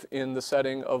adaptive in the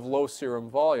setting of low serum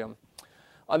volume,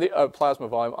 on the plasma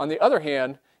volume. On the other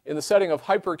hand, in the setting of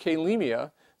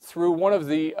hyperkalemia, through one of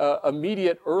the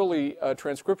immediate early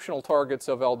transcriptional targets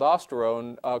of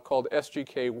aldosterone called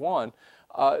SGK1,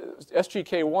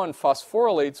 SGK1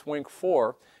 phosphorylates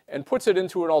Wnt4 and puts it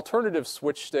into an alternative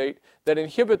switch state that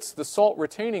inhibits the salt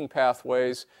retaining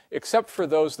pathways except for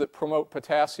those that promote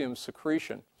potassium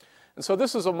secretion. And so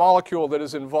this is a molecule that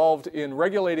is involved in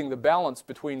regulating the balance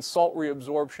between salt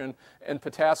reabsorption and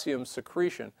potassium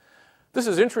secretion. This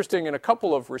is interesting in a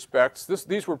couple of respects.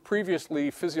 These were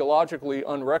previously physiologically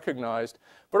unrecognized,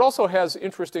 but also has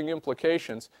interesting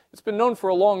implications. It's been known for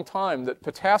a long time that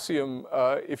potassium,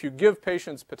 if you give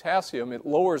patients potassium, it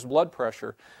lowers blood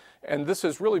pressure. And this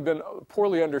has really been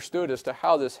poorly understood as to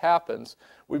how this happens.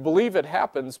 We believe it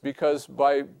happens because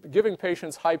by giving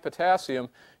patients high potassium,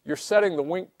 you're setting the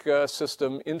Wnt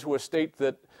system into a state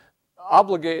that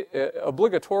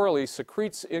obligatorily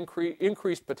secretes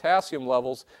increased potassium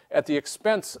levels at the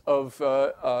expense of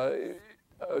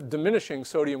diminishing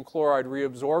sodium chloride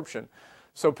reabsorption.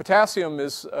 So potassium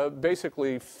is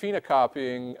basically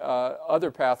phenocopying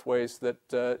other pathways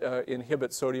that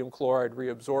inhibit sodium chloride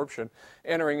reabsorption,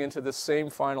 entering into the same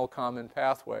final common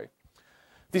pathway.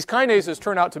 These kinases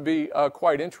turn out to be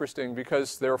quite interesting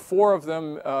because there are 4 of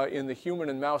them in the human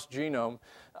and mouse genome,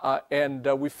 and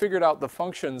we figured out the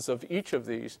functions of each of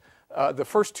these. The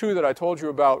first 2 that I told you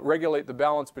about regulate the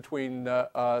balance between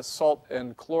salt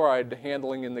and chloride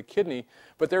handling in the kidney,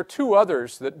 but there are 2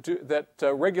 others that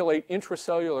regulate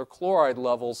intracellular chloride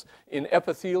levels in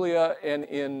epithelia and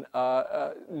in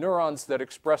neurons that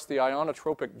express the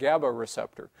ionotropic GABA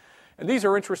receptor. And these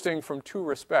are interesting from 2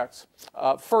 respects.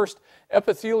 First,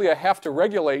 epithelia have to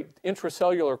regulate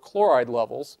intracellular chloride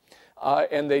levels,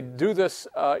 and they do this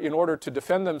in order to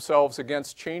defend themselves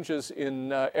against changes in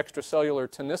extracellular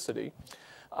tonicity.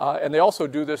 And they also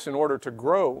do this in order to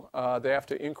grow. They have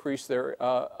to increase their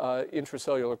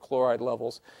intracellular chloride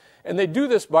levels. And they do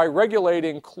this by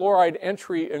regulating chloride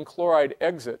entry and chloride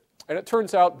exit. And it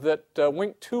turns out that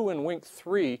Wnt2 and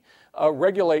Wnt3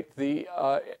 regulate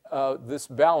this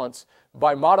balance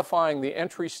by modifying the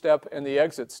entry step and the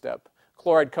exit step.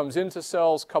 Chloride comes into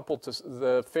cells coupled to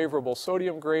the favorable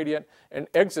sodium gradient, and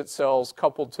exit cells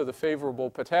coupled to the favorable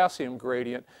potassium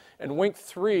gradient. And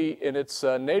Wnt3 in its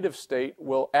native state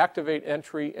will activate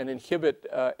entry and inhibit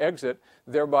exit,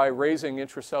 thereby raising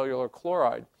intracellular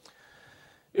chloride.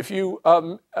 If you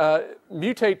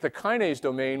mutate the kinase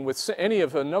domain with any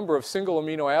of a number of single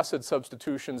amino acid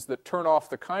substitutions that turn off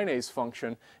the kinase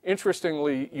function,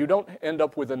 interestingly, you don't end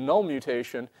up with a null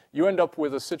mutation. You end up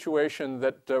with a situation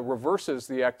that reverses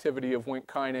the activity of Wnt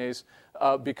kinase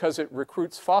because it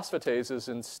recruits phosphatases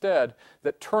instead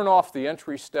that turn off the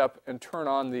entry step and turn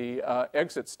on the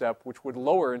exit step, which would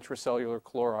lower intracellular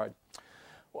chloride.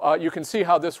 You can see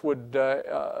how this would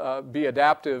be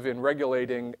adaptive in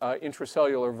regulating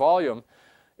intracellular volume.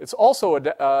 It's also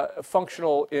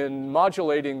functional in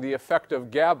modulating the effect of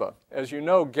GABA. As you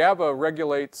know, GABA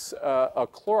regulates a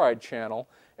chloride channel,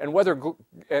 and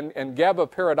and GABA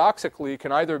paradoxically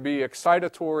can either be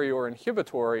excitatory or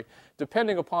inhibitory,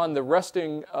 depending upon the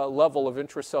resting level of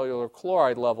intracellular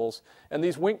chloride levels. And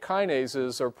these Wnt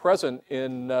kinases are present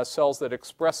in cells that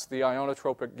express the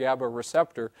ionotropic GABA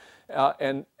receptor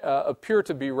and appear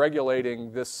to be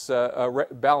regulating this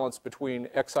balance between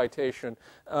excitation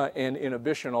and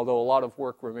inhibition, although a lot of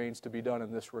work remains to be done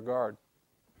in this regard.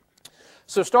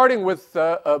 So starting with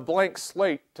a blank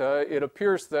slate, it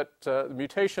appears that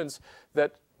mutations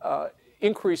that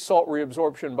increase salt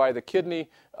reabsorption by the kidney,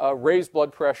 raise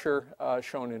blood pressure,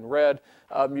 shown in red.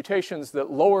 Mutations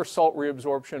that lower salt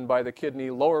reabsorption by the kidney,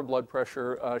 lower blood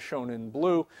pressure, shown in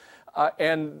blue.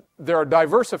 And there are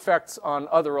diverse effects on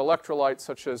other electrolytes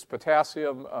such as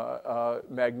potassium,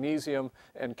 magnesium,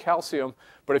 and calcium.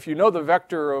 But if you know the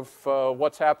vector of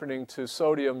what's happening to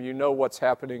sodium, you know what's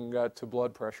happening to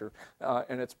blood pressure.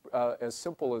 And it's as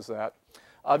simple as that.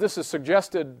 This has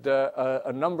suggested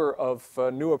a number of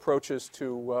new approaches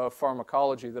to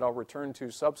pharmacology that I'll return to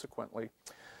subsequently.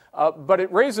 But it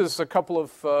raises a couple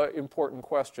of important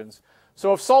questions.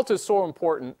 So if salt is so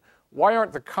important, why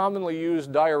aren't the commonly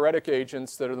used diuretic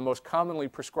agents that are the most commonly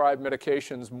prescribed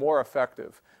medications more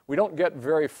effective? We don't get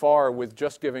very far with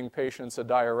just giving patients a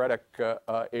diuretic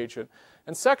agent.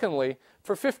 And secondly,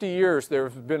 for 50 years there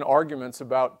have been arguments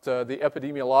about the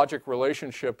epidemiologic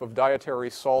relationship of dietary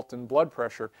salt and blood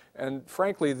pressure. And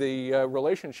frankly, the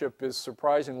relationship is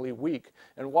surprisingly weak.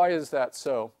 And why is that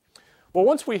so? Well,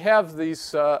 once we have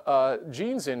these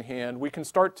genes in hand, we can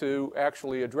start to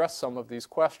actually address some of these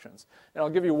questions. And I'll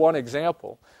give you one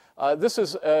example. This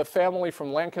is a family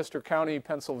from Lancaster County,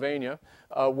 Pennsylvania,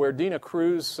 where Dina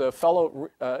Cruz, a fellow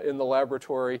in the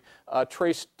laboratory,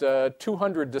 traced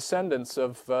 200 descendants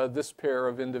of this pair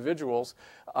of individuals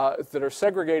that are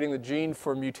segregating the gene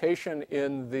for mutation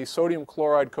in the sodium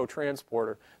chloride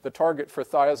cotransporter, the target for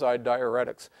thiazide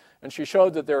diuretics. And she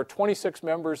showed that there are 26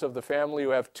 members of the family who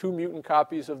have 2 mutant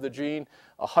copies of the gene,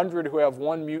 100 who have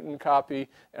 1 mutant copy,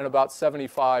 and about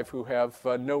 75 who have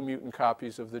no mutant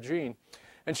copies of the gene.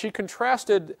 And she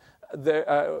contrasted,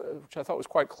 which I thought was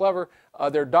quite clever,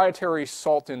 their dietary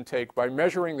salt intake by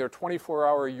measuring their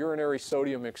 24-hour urinary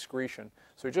sodium excretion.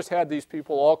 So we just had these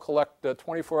people all collect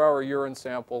 24-hour urine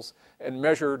samples and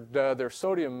measured their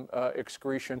sodium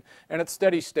excretion. And at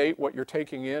steady state, what you're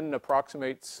taking in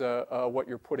approximates what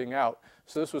you're putting out.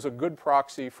 So this was a good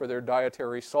proxy for their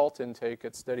dietary salt intake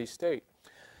at steady state.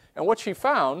 And what she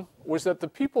found was that the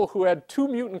people who had 2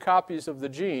 mutant copies of the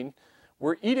gene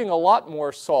were eating a lot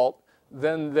more salt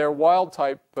than their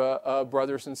wild-type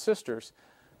brothers and sisters.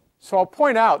 So I'll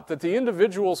point out that the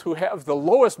individuals who have the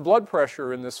lowest blood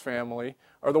pressure in this family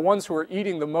are the ones who are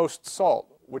eating the most salt,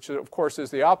 which of course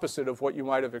is the opposite of what you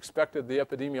might have expected the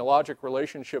epidemiologic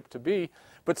relationship to be,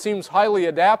 but seems highly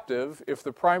adaptive if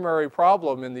the primary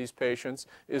problem in these patients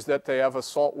is that they have a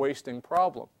salt wasting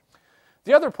problem.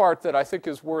 The other part that I think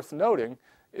is worth noting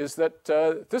is that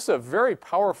this is a very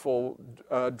powerful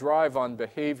drive on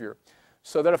behavior.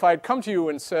 So that if I had come to you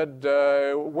and said,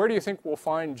 where do you think we'll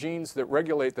find genes that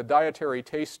regulate the dietary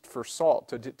taste for salt,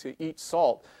 to eat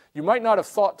salt, you might not have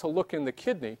thought to look in the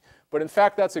kidney, but in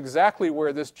fact that's exactly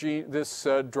where this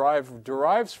drive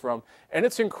derives from, and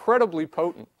it's incredibly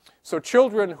potent. So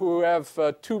children who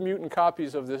have 2 mutant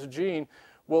copies of this gene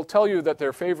will tell you that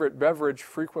their favorite beverage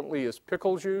frequently is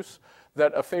pickle juice,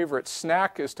 that a favorite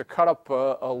snack is to cut up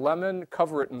a lemon,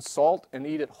 cover it in salt, and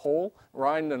eat it whole,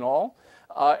 rind and all.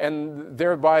 And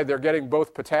thereby they're getting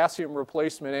both potassium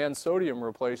replacement and sodium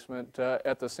replacement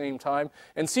at the same time.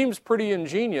 And seems pretty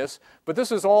ingenious, but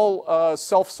this is all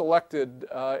self-selected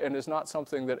and is not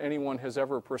something that anyone has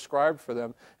ever prescribed for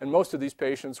them. And most of these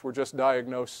patients were just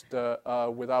diagnosed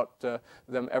without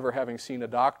them ever having seen a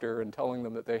doctor and telling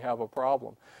them that they have a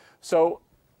problem. So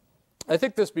I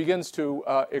think this begins to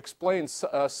explain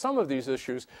some of these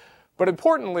issues. But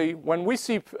importantly, when we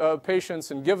see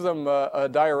patients and give them a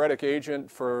diuretic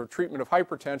agent for treatment of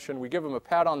hypertension, we give them a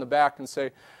pat on the back and say,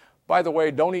 by the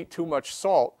way, don't eat too much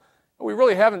salt. We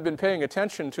really haven't been paying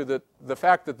attention to the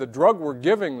fact that the drug we're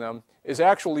giving them is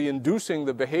actually inducing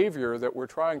the behavior that we're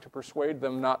trying to persuade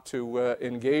them not to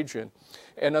engage in.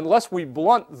 And unless we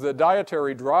blunt the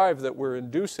dietary drive that we're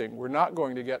inducing, we're not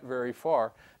going to get very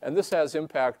far. And this has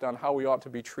impact on how we ought to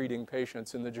be treating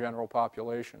patients in the general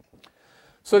population.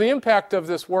 So the impact of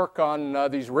this work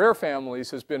on these rare families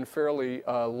has been fairly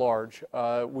large.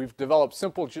 We've developed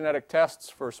simple genetic tests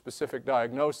for specific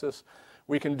diagnosis.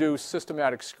 We can do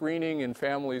systematic screening in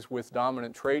families with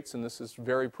dominant traits, and this is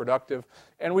very productive.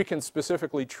 And we can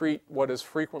specifically treat what has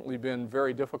frequently been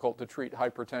very difficult to treat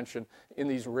hypertension in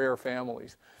these rare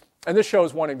families. And this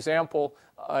shows one example,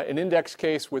 an index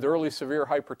case with early severe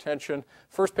hypertension.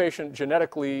 First patient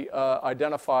genetically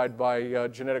identified by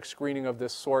genetic screening of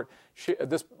this sort.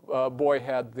 This boy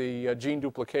had the gene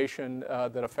duplication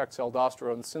that affects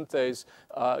aldosterone synthase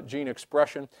gene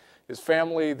expression. His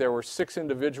family, there were 6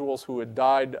 individuals who had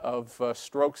died of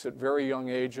strokes at very young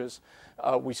ages.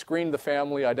 We screened the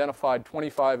family, identified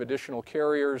 25 additional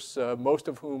carriers, most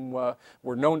of whom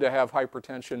were known to have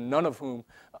hypertension, none of whom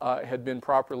had been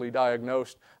properly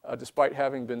diagnosed, despite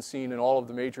having been seen in all of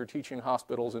the major teaching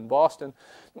hospitals in Boston.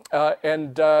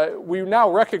 And we now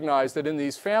recognize that in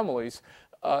these families,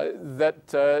 that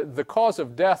the cause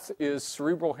of death is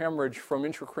cerebral hemorrhage from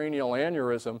intracranial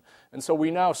aneurysm. And so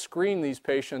we now screen these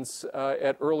patients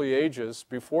at early ages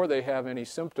before they have any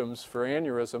symptoms for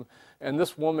aneurysm. And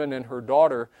this woman and her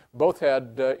daughter both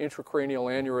had intracranial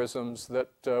aneurysms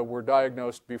that were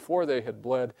diagnosed before they had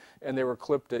bled, and they were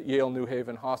clipped at Yale New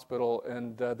Haven Hospital,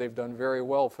 and they've done very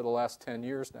well for the last 10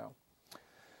 years now.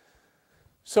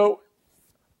 So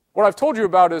what I've told you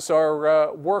about is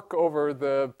our work over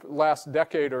the last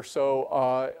decade or so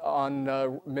on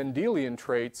Mendelian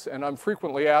traits, and I'm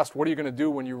frequently asked, what are you going to do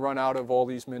when you run out of all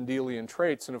these Mendelian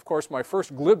traits? And of course, my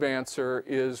first glib answer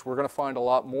is we're going to find a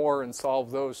lot more and solve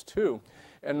those too.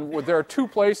 And there are 2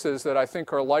 places that I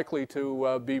think are likely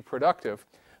to be productive.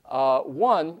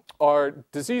 One are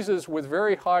diseases with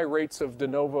very high rates of de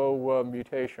novo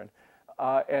mutation.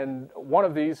 And one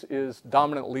of these is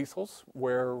dominant lethals,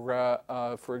 where,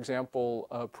 for example,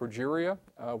 progeria,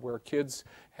 where kids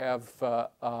have,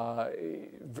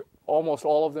 almost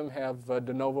all of them have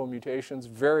de novo mutations,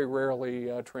 very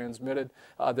rarely transmitted.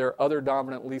 There are other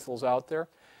dominant lethals out there.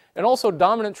 And also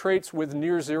dominant traits with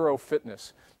near zero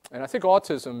fitness. And I think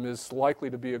autism is likely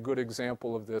to be a good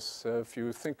example of this. If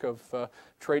you think of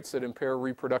traits that impair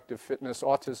reproductive fitness,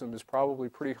 autism is probably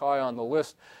pretty high on the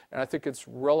list. And I think it's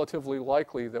relatively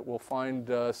likely that we'll find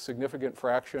a significant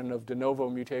fraction of de novo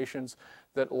mutations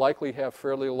that likely have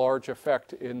fairly large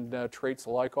effect in traits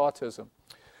like autism.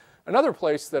 Another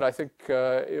place that I think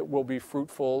it will be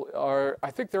fruitful are,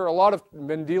 I think there are a lot of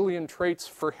Mendelian traits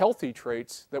for healthy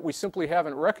traits that we simply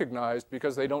haven't recognized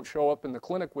because they don't show up in the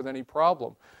clinic with any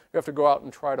problem. You have to go out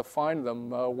and try to find them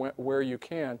where you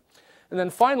can. And then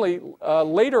finally,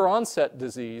 later onset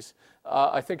disease,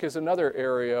 I think is another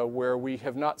area where we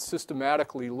have not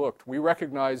systematically looked. We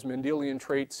recognize Mendelian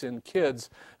traits in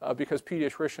kids because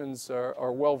pediatricians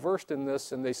are well versed in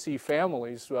this and they see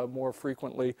families more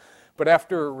frequently. But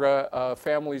after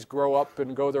families grow up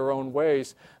and go their own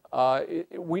ways,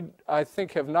 we, I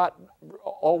think, have not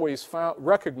always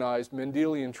recognized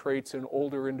Mendelian traits in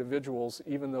older individuals,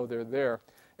 even though they're there.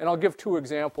 And I'll give two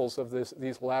examples of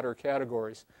these latter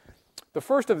categories. The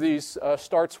first of these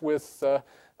starts with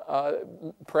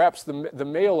perhaps the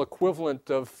male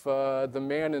equivalent of the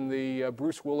man in the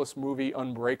Bruce Willis movie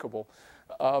Unbreakable.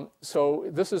 So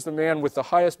this is the man with the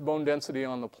highest bone density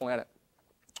on the planet.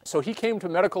 So he came to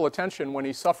medical attention when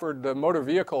he suffered a motor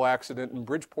vehicle accident in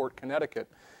Bridgeport, Connecticut.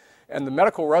 And the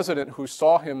medical resident who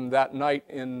saw him that night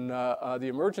in the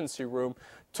emergency room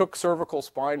took cervical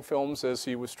spine films, as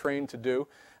he was trained to do.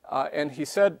 And he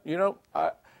said, you know,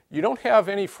 you don't have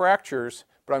any fractures,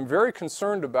 but I'm very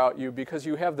concerned about you because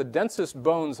you have the densest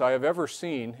bones I have ever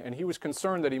seen. And he was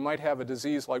concerned that he might have a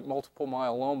disease like multiple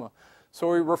myeloma.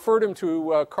 So he referred him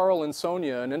to Carl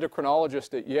Insonia, an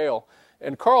endocrinologist at Yale.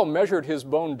 And Carl measured his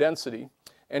bone density.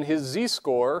 And his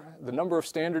Z-score, the number of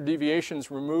standard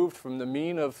deviations removed from the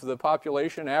mean of the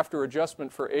population after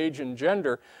adjustment for age and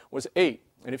gender, was 8.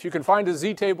 And if you can find a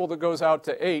Z-table that goes out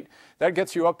to 8, that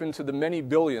gets you up into the many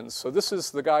billions. So this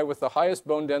is the guy with the highest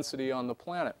bone density on the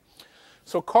planet.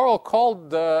 So Carl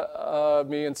called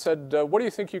me and said, what do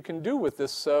you think you can do with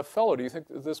this fellow? Do you think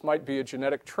that this might be a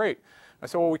genetic trait? I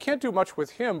said, well, we can't do much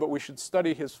with him, but we should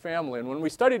study his family. And when we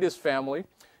studied his family,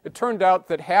 it turned out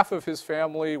that half of his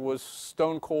family was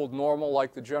stone cold normal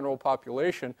like the general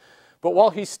population. But while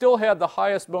he still had the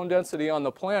highest bone density on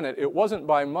the planet, it wasn't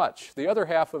by much. The other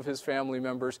half of his family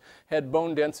members had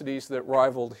bone densities that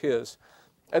rivaled his.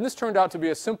 And this turned out to be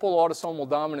a simple autosomal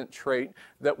dominant trait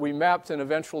that we mapped and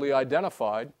eventually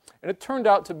identified. And it turned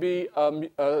out to be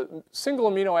a single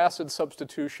amino acid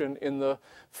substitution in the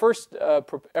first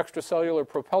extracellular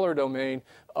propeller domain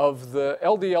of the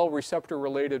LDL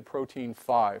receptor-related protein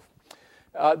 5.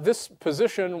 This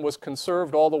position was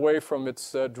conserved all the way from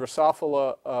its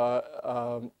Drosophila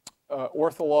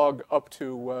ortholog up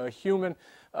to human,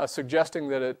 suggesting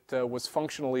that it was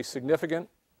functionally significant.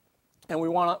 And we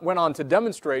went on to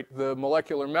demonstrate the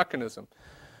molecular mechanism.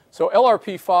 So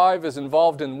LRP5 is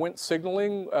involved in Wnt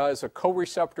signaling as a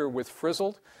co-receptor with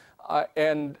frizzled.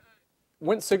 And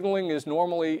Wnt signaling is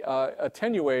normally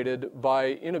attenuated by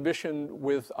inhibition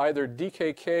with either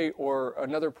DKK or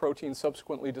another protein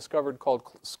subsequently discovered called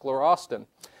sclerostin.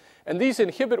 And these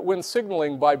inhibit Wnt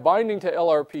signaling by binding to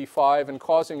LRP5 and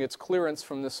causing its clearance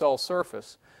from the cell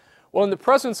surface. Well, in the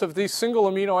presence of these single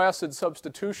amino acid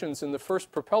substitutions in the first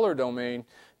propeller domain,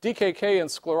 DKK and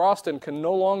sclerostin can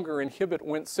no longer inhibit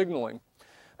Wnt signaling.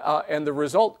 And the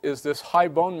result is this high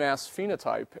bone mass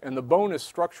phenotype. And the bone is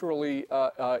structurally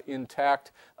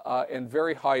intact and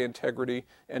very high integrity.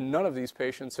 And none of these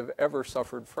patients have ever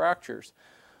suffered fractures.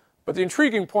 But the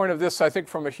intriguing point of this, I think,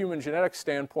 from a human genetics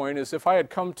standpoint, is if I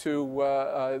had come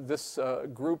to this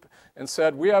group and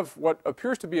said, we have what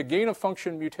appears to be a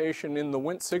gain-of-function mutation in the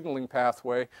Wnt signaling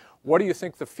pathway, what do you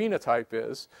think the phenotype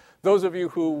is? Those of you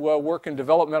who work in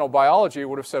developmental biology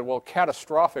would have said, well,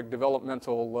 catastrophic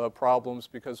developmental problems,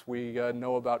 because we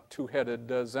know about two-headed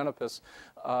Xenopus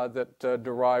that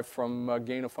derive from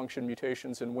gain-of-function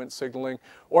mutations in Wnt signaling.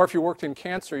 Or if you worked in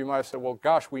cancer, you might have said, well,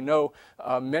 gosh, we know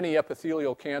many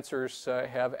epithelial cancers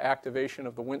have activation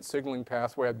of the Wnt signaling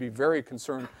pathway. I'd be very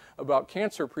concerned about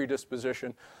cancer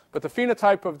predisposition. But the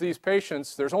phenotype of these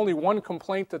patients, there's only one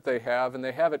complaint that they have, and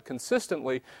they have it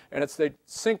consistently, and it's they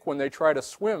sink when they try to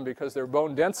swim because their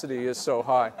bone density is so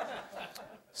high.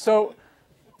 So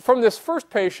from this first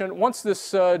patient, once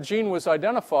this gene was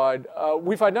identified,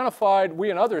 we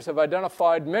and others have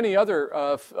identified many other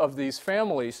of these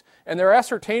families, and their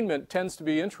ascertainment tends to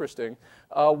be interesting.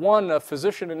 One, a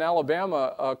physician in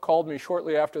Alabama, called me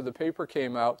shortly after the paper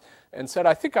came out and said,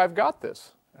 "I think I've got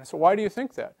this." And I said, "Why do you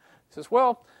think that?" He says,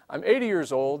 "Well, I'm 80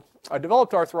 years old. I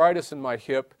developed arthritis in my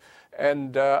hip,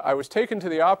 and I was taken to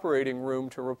the operating room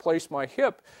to replace my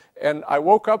hip, and I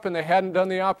woke up and they hadn't done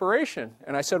the operation.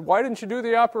 And I said, 'Why didn't you do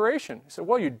the operation?' He said,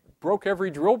 'Well, you broke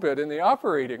every drill bit in the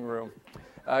operating room.'"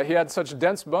 He had such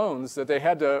dense bones that they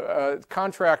had to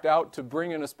contract out to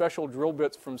bring in a special drill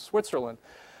bits from Switzerland.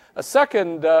 A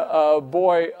second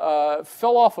boy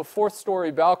fell off a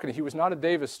fourth-story balcony. He was not a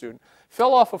Davis student.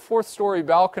 Fell off a fourth-story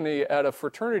balcony at a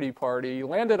fraternity party. He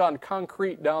landed on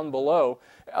concrete down below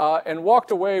and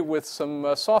walked away with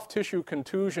some soft tissue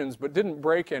contusions, but didn't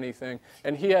break anything.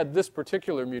 And he had this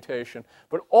particular mutation.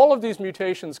 But all of these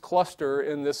mutations cluster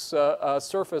in this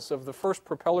surface of the first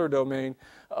propeller domain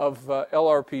of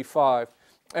LRP5.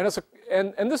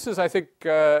 And this is, I think,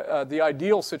 the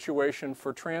ideal situation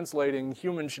for translating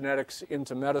human genetics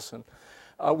into medicine.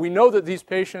 We know that these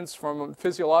patients, from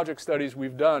physiologic studies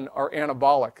we've done, are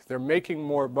anabolic. They're making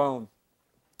more bone.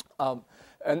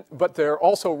 But they're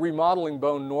also remodeling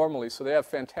bone normally, so they have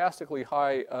fantastically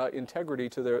high integrity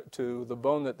to the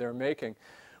bone that they're making.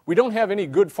 We don't have any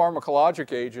good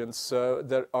pharmacologic agents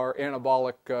that are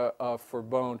anabolic for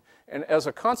bone. And as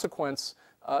a consequence,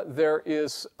 there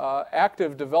is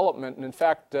active development, and in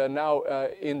fact now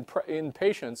in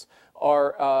patients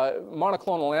are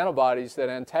monoclonal antibodies that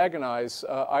antagonize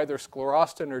either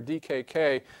sclerostin or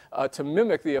DKK to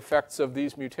mimic the effects of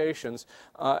these mutations.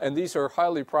 And these are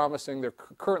highly promising. They're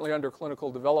currently under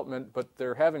clinical development, but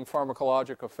they're having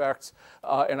pharmacologic effects,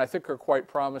 and I think are quite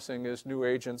promising as new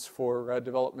agents for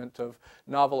development of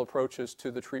novel approaches to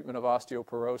the treatment of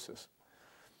osteoporosis.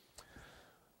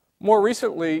 More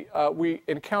recently, we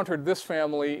encountered this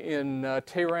family in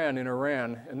Tehran in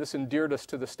Iran, and this endeared us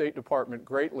to the State Department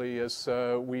greatly as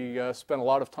we spent a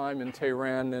lot of time in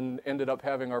Tehran and ended up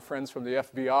having our friends from the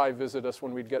FBI visit us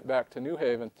when we'd get back to New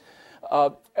Haven.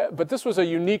 But this was a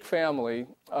unique family,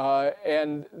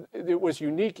 and it was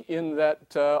unique in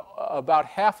that about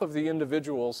half of the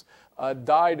individuals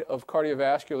died of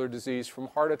cardiovascular disease from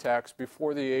heart attacks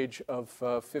before the age of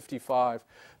 55.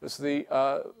 This is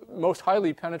the most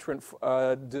highly penetrant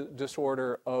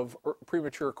disorder of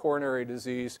premature coronary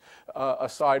disease,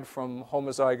 aside from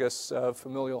homozygous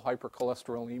familial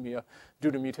hypercholesterolemia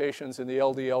due to mutations in the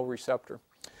LDL receptor.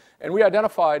 And we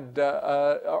identified,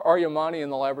 Aryamani in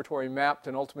the laboratory mapped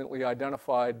and ultimately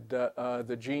identified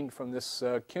the gene from this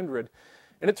kindred.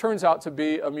 And it turns out to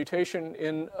be a mutation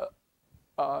in,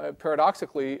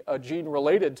 paradoxically, a gene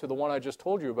related to the one I just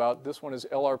told you about. This one is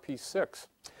LRP6.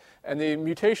 And the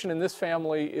mutation in this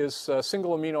family is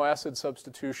single amino acid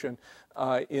substitution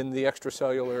in the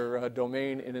extracellular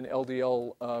domain in an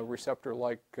LDL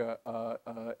receptor-like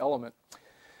element.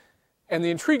 And the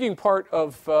intriguing part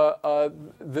of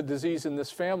the disease in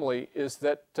this family is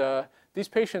that these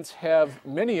patients have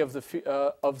many of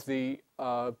the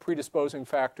predisposing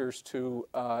factors to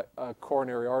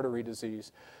coronary artery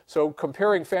disease. So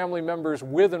comparing family members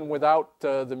with and without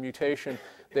the mutation,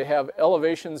 they have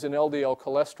elevations in LDL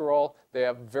cholesterol, they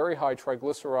have very high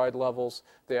triglyceride levels,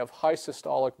 they have high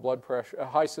systolic blood pressure,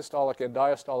 high systolic and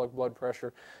diastolic blood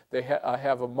pressure, they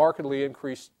have a markedly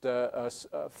increased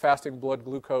fasting blood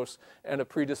glucose and a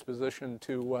predisposition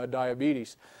to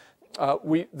diabetes.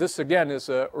 This again is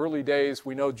early days.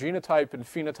 We know genotype and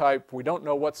phenotype. We don't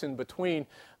know what's in between.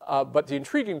 But the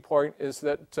intriguing point is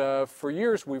that for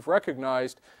years we've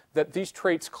recognized that these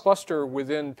traits cluster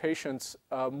within patients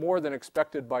more than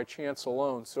expected by chance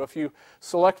alone. So if you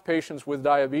select patients with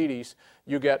diabetes,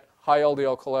 you get high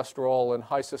LDL cholesterol and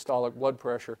high systolic blood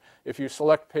pressure. If you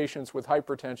select patients with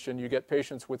hypertension, you get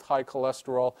patients with high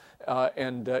cholesterol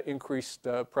and increased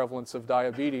prevalence of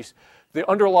diabetes. The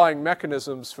underlying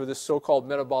mechanisms for this so-called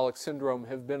metabolic syndrome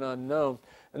have been unknown,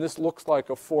 and this looks like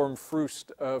a forme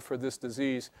fruste for this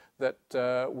disease that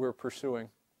we're pursuing.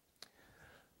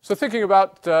 So thinking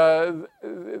about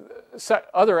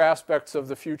other aspects of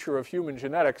the future of human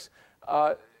genetics,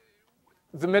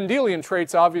 the Mendelian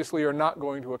traits obviously are not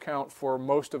going to account for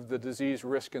most of the disease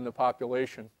risk in the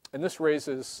population. And this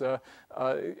raises,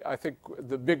 I think,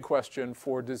 the big question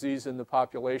for disease in the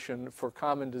population, for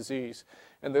common disease.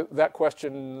 And that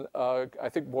question, I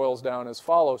think, boils down as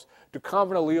follows. Do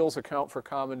common alleles account for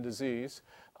common disease?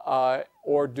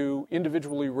 Or do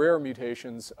individually rare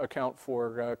mutations account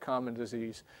for common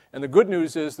disease? And the good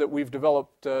news is that we've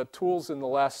developed tools in the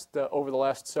over the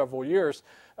last several years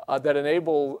that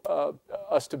enable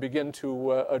us to begin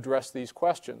to address these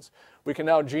questions. We can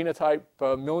now genotype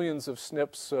millions of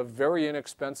SNPs very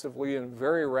inexpensively and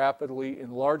very rapidly in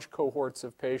large cohorts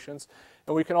of patients.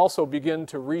 And we can also begin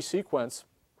to resequence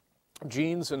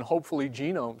genes and hopefully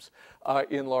genomes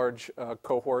in large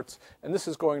cohorts, and this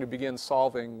is going to begin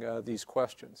solving these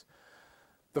questions.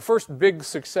 The first big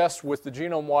success with the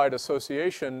genome-wide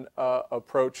association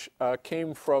approach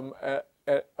came from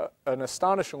an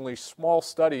astonishingly small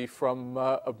study from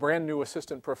a brand new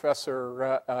assistant professor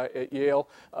at Yale,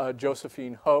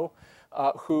 Josephine Ho,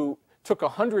 who took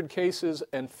 100 cases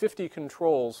and 50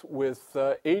 controls with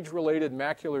age-related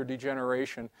macular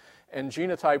degeneration and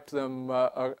genotyped them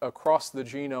across the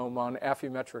genome on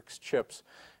Affymetrix chips.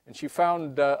 And she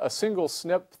found a single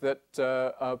SNP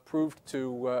that proved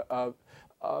to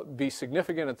be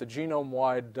significant at the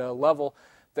genome-wide level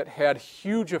that had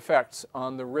huge effects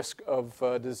on the risk of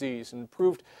disease, and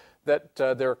proved that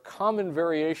there are common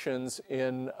variations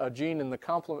in a gene in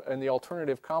the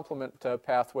alternative complement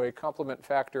pathway, complement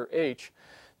factor H,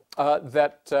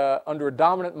 that under a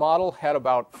dominant model had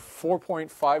about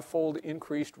 4.5-fold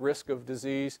increased risk of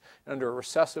disease, and under a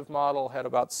recessive model had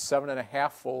about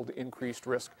 7.5-fold increased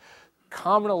risk.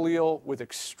 Common allele with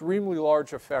extremely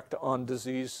large effect on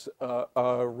disease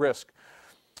risk.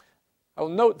 I'll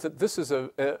note that this is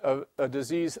a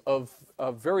disease of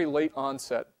very late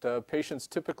onset. Patients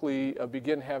typically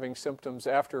begin having symptoms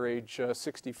after age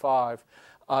 65,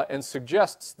 and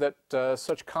suggests that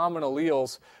such common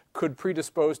alleles could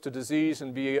predispose to disease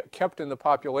and be kept in the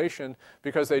population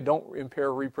because they don't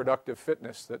impair reproductive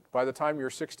fitness, that by the time you're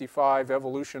 65,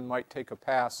 evolution might take a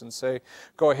pass and say,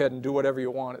 go ahead and do whatever you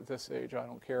want at this age, I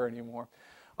don't care anymore.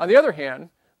 On the other hand,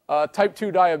 type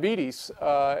 2 diabetes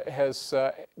has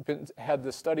had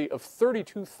the study of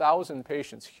 32,000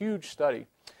 patients, huge study,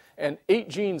 and 8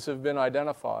 genes have been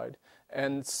identified,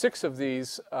 and 6 of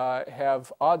these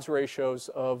have odds ratios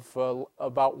of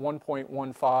about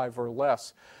 1.15 or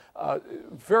less.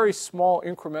 Very small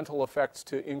incremental effects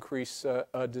to increase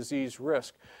disease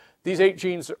risk. These 8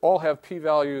 genes all have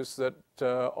p-values that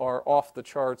are off the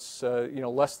charts,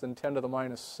 less than 10 to the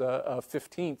minus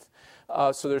 15th.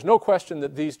 So there's no question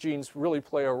that these genes really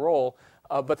play a role,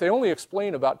 but they only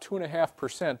explain about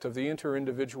 2.5% of the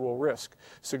inter-individual risk,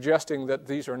 suggesting that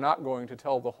these are not going to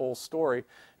tell the whole story.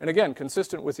 And again,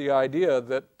 consistent with the idea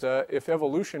that if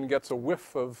evolution gets a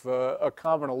whiff of a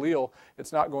common allele,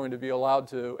 it's not going to be allowed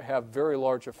to have very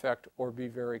large effect or be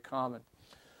very common.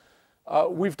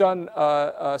 We've done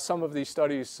some of these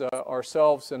studies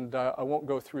ourselves, and I won't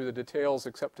go through the details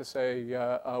except to say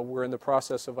we're in the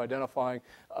process of identifying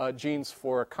genes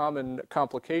for a common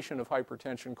complication of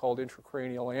hypertension called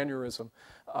intracranial aneurysm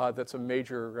that's a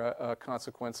major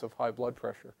consequence of high blood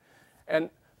pressure. And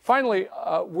finally,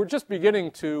 we're just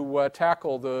beginning to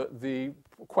tackle the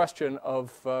question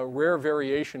of rare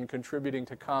variation contributing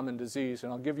to common disease,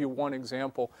 and I'll give you one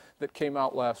example that came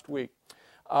out last week.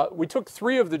 We took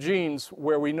 3 of the genes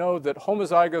where we know that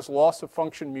homozygous loss of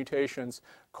function mutations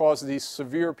cause these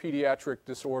severe pediatric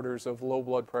disorders of low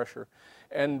blood pressure.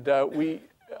 And we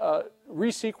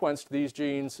resequenced these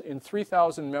genes in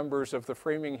 3,000 members of the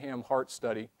Framingham Heart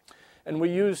Study. And we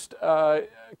used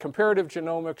comparative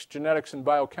genomics, genetics, and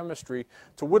biochemistry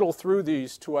to whittle through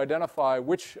these to identify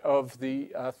which of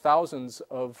the thousands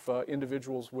of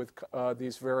individuals with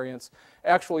these variants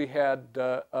actually had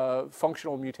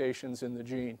functional mutations in the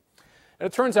gene. And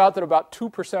it turns out that about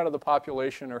 2% of the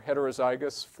population are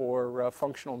heterozygous for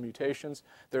functional mutations.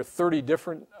 There are 30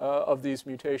 different of these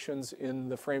mutations in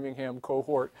the Framingham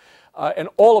cohort. And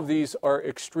all of these are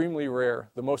extremely rare.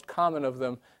 The most common of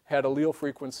them had allele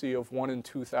frequency of 1 in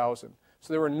 2,000.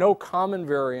 So there were no common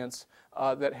variants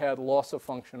that had loss of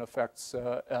function effects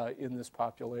in this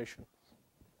population.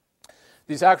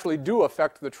 These actually do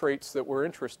affect the traits that we're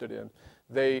interested in.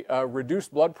 They reduce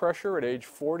blood pressure at age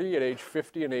 40, at age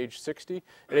 50, and age 60.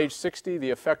 At age 60, the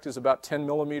effect is about 10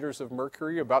 millimeters of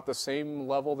mercury, about the same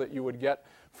level that you would get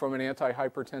from an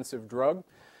antihypertensive drug.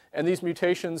 And these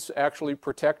mutations actually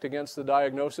protect against the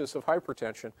diagnosis of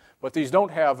hypertension. But these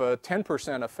don't have a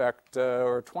 10% effect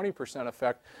or a 20%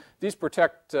 effect. These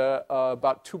protect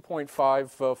about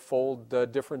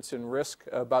 2.5-fold difference in risk,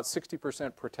 about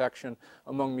 60% protection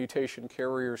among mutation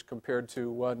carriers compared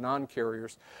to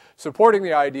non-carriers, supporting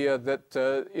the idea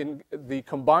that in the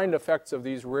combined effects of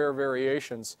these rare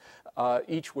variations,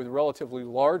 each with relatively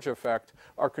large effect,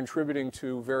 are contributing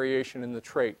to variation in the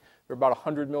trait. There are about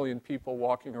 100 million people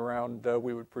walking around,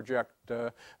 we would project,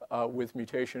 with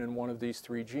mutation in one of these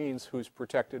three genes who's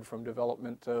protected from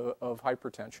development of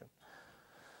hypertension.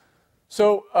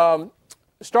 So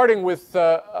starting with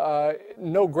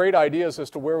no great ideas as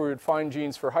to where we would find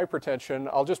genes for hypertension,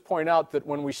 I'll just point out that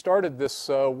when we started this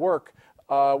work,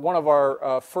 one of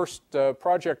our first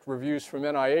project reviews from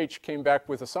NIH came back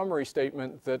with a summary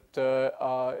statement that,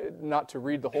 not to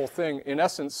read the whole thing, in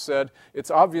essence said,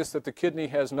 it's obvious that the kidney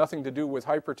has nothing to do with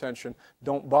hypertension,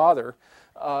 don't bother.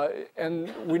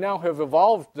 And we now have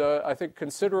evolved, I think,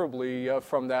 considerably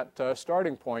from that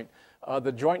starting point.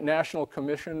 The Joint National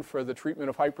Commission for the Treatment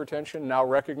of Hypertension now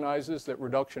recognizes that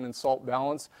reduction in salt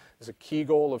balance is a key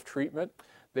goal of treatment.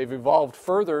 They've evolved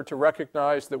further to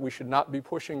recognize that we should not be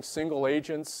pushing single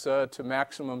agents to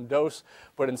maximum dose,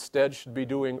 but instead should be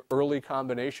doing early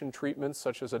combination treatments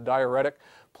such as a diuretic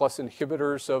plus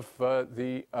inhibitors of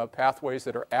the pathways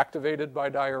that are activated by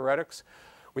diuretics.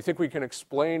 We think we can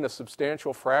explain a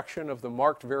substantial fraction of the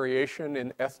marked variation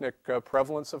in ethnic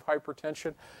prevalence of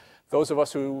hypertension. Those of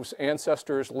us whose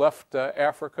ancestors left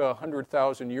Africa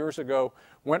 100,000 years ago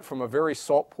went from a very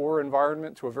salt-poor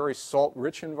environment to a very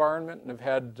salt-rich environment and have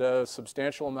had a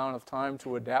substantial amount of time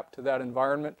to adapt to that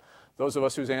environment. Those of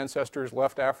us whose ancestors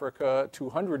left Africa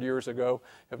 200 years ago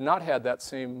have not had that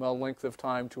same length of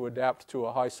time to adapt to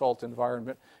a high-salt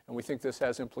environment, and we think this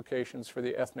has implications for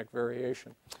the ethnic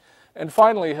variation. And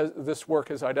finally, this work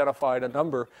has identified a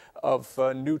number of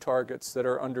new targets that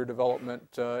are under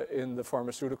development in the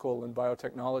pharmaceutical and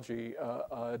biotechnology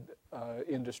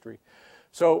industry.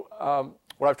 So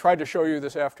what I've tried to show you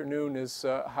this afternoon is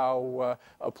how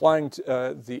applying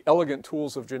the elegant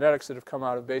tools of genetics that have come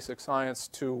out of basic science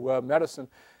to medicine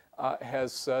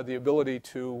has the ability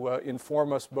to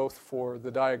inform us both for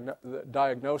the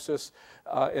diagnosis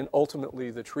and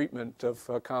ultimately the treatment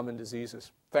of common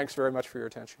diseases. Thanks very much for your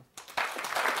attention.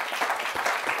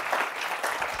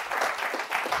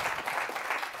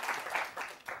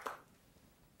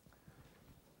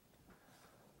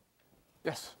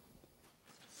 Yes?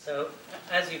 So,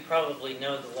 as you probably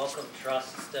know, the Wellcome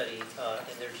Trust study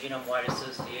in their genome-wide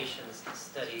associations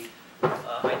study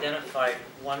identified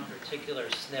one particular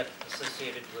SNP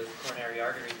associated with coronary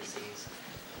artery disease.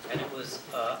 And it was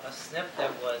a SNP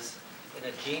that was in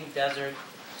a gene desert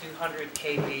 200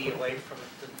 kb away from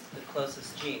the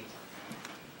closest gene.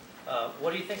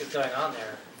 What do you think is going on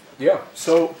there? Yeah,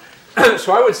 so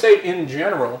I would say in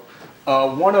general,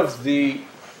 one of the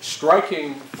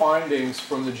striking findings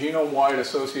from the genome-wide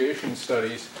association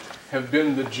studies have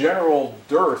been the general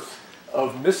dearth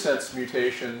of missense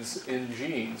mutations in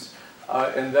genes.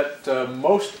 And that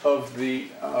most of the,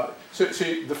 so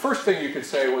the first thing you could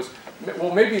say was,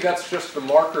 well, maybe that's just the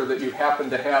marker that you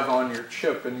happen to have on your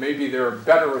chip, and maybe there are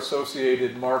better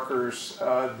associated markers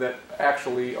that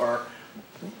actually are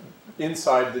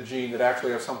inside the gene that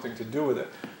actually have something to do with it.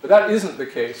 But that isn't the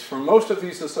case. For most of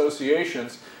these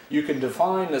associations, you can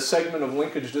define a segment of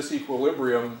linkage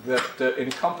disequilibrium that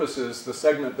encompasses the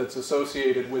segment that's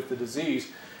associated with the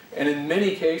disease, and in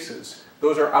many cases,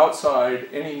 those are outside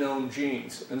any known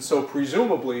genes. And so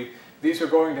presumably, these are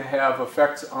going to have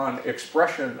effects on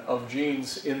expression of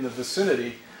genes in the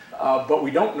vicinity, but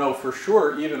we don't know for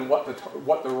sure even what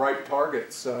the right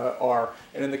targets are.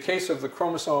 And in the case of the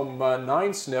chromosome 9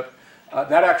 SNP,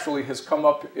 that actually has come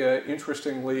up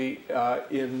interestingly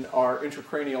in our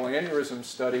intracranial aneurysm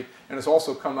study, and has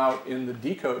also come out in the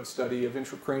DECODE study of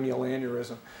intracranial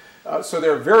aneurysm. So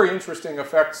there are very interesting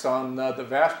effects on the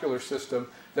vascular system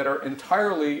that are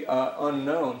entirely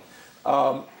unknown.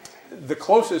 The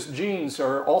closest genes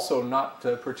are also not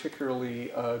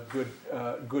particularly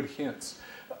good hints.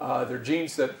 They're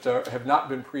genes that have not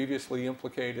been previously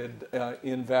implicated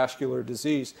in vascular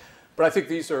disease. But I think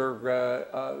these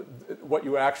are what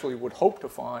you actually would hope to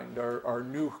find are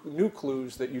new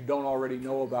clues that you don't already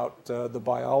know about the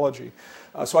biology.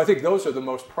 So I think those are the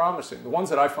most promising. The ones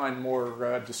that I find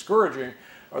more discouraging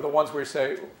are the ones where you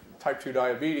say, type 2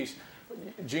 diabetes,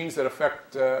 genes that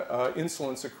affect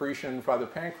insulin secretion by the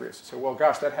pancreas. So, well,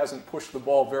 gosh, that hasn't pushed the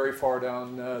ball very far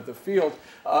down the field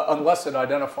unless it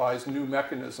identifies new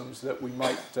mechanisms that we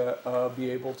might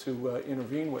be able to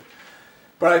intervene with.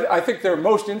 But I think they're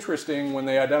most interesting when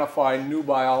they identify new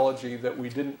biology that we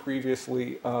didn't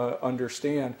previously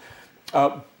understand.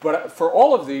 But for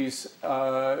all of these,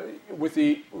 with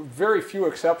the very few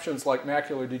exceptions like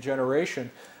macular degeneration,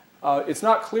 it's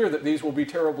not clear that these will be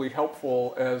terribly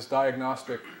helpful as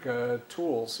diagnostic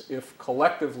tools if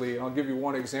collectively, and I'll give you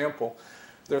one example,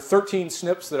 there are 13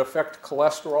 SNPs that affect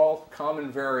cholesterol,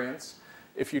 common variants.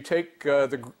 If you take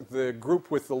the group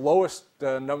with the lowest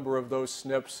number of those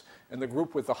SNPs and the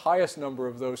group with the highest number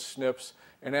of those SNPs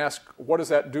and ask what does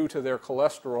that do to their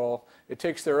cholesterol, it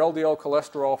takes their LDL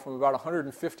cholesterol from about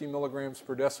 150 milligrams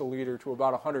per deciliter to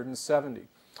about 170.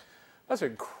 That's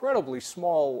an incredibly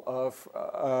small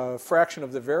fraction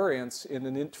of the variance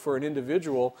for an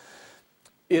individual.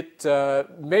 It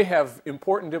may have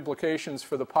important implications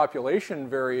for the population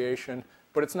variation,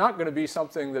 but it's not going to be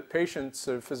something that patients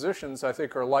and physicians, I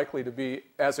think, are likely to be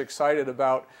as excited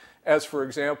about as, for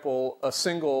example, a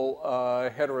single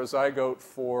heterozygote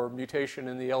for mutation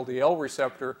in the LDL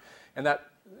receptor, and that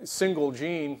single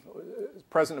gene,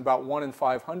 present about 1 in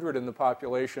 500 in the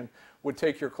population, would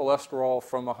take your cholesterol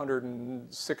from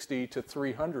 160 to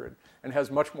 300 and has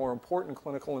much more important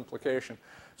clinical implication.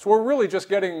 So we're really just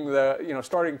getting the,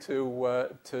 starting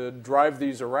to drive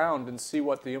these around and see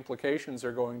what the implications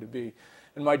are going to be.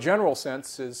 And my general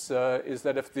sense is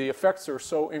that if the effects are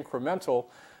so incremental,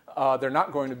 they're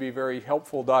not going to be very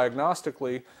helpful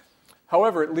diagnostically.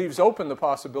 However, it leaves open the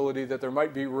possibility that there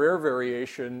might be rare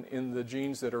variation in the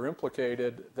genes that are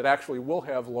implicated that actually will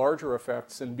have larger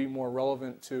effects and be more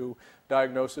relevant to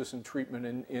diagnosis and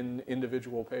treatment in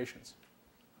individual patients.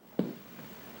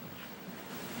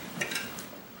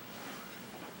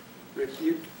 Rick,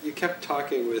 you kept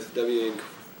talking with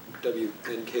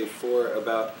WNK4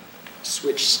 about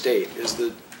switch state. Is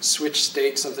the switch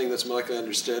state something that's molecularly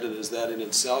understood, and is that in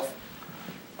itself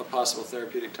a possible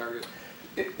therapeutic target?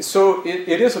 So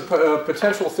it is a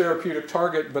potential therapeutic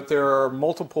target, but there are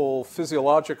multiple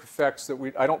physiologic effects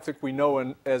that I don't think we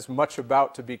know as much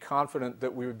about to be confident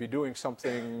that we would be doing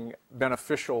something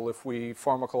beneficial if we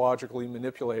pharmacologically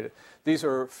manipulate it. These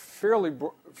are fairly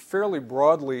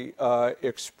broadly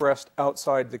expressed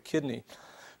outside the kidney.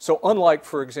 So unlike,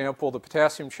 for example, the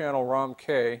potassium channel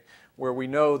ROMK, where we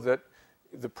know that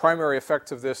the primary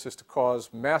effect of this is to cause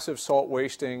massive salt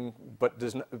wasting, but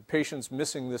patients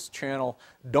missing this channel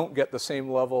don't get the same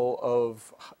level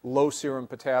of low serum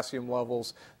potassium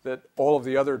levels that all of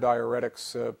the other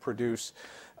diuretics produce.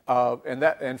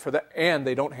 And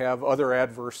they don't have other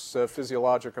adverse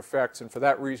physiologic effects, and for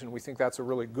that reason we think that's a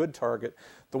really good target.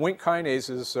 The Wnt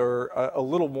kinases are a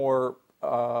little more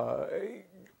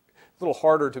little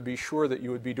harder to be sure that you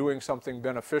would be doing something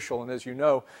beneficial. And as you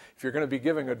know, if you're going to be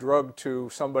giving a drug to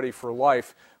somebody for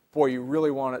life, boy, you really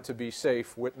want it to be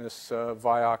safe. Witness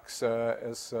Vioxx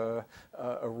as a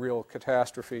real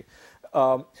catastrophe.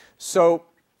 But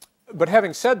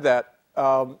having said that,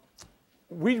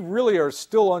 we really are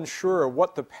still unsure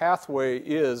what the pathway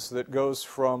is that goes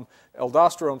from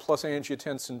aldosterone plus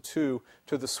angiotensin II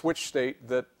to the switch state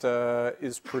that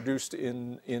is produced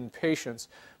in patients.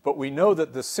 But we know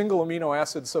that the single amino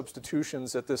acid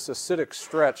substitutions at this acidic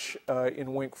stretch in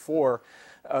Wnt4,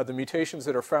 the mutations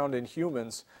that are found in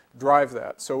humans, drive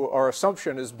that. So our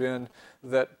assumption has been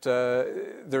that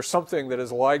there's something that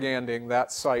is liganding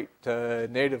that site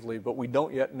natively, but we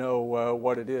don't yet know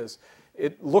what it is.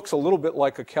 It looks a little bit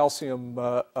like a calcium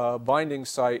binding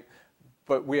site,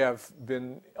 but we have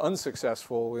been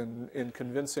unsuccessful in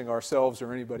convincing ourselves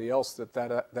or anybody else that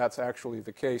that's actually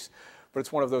the case. But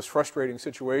it's one of those frustrating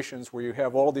situations where you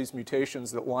have all these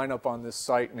mutations that line up on this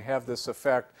site and have this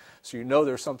effect, so you know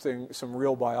there's some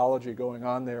real biology going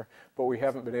on there, but we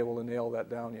haven't been able to nail that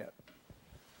down yet.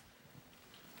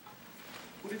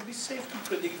 Would it be safe to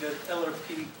predict that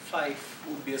LRP5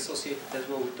 would be associated as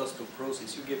well with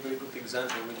osteoporosis? You gave a very good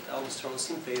example with aldosterone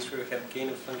synthase, where you have gain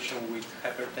of function with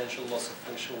hypertension, loss of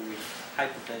function with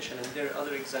hypotension, and there are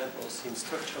other examples in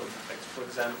structural defects. For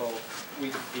example,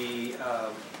 with the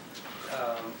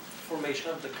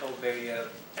formation of the calvaria,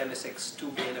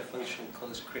 MSX2 gain of function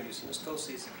causes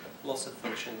craniosynostosis, loss of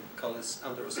function causes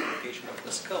underossification of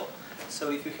the skull.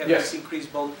 So if you have this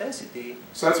increased bone density...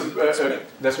 So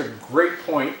that's a great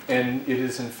point, and it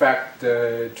is in fact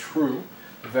true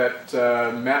that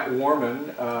Matt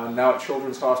Warman, now at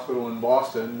Children's Hospital in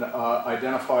Boston,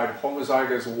 identified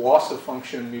homozygous loss of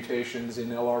function mutations in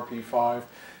LRP5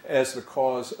 as the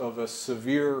cause of a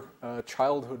severe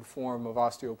childhood form of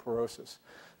osteoporosis.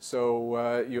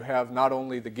 So you have not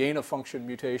only the gain of function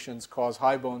mutations cause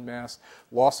high bone mass,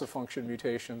 loss of function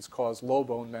mutations cause low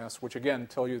bone mass, which again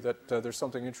tell you that there's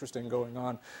something interesting going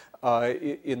on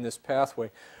in this pathway.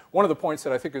 One of the points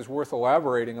that I think is worth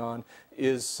elaborating on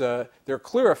is there are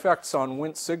clear effects on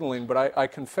Wnt signaling, but I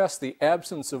confess the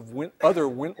absence of other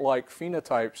Wnt-like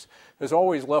phenotypes has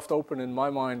always left open in my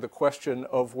mind the question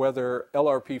of whether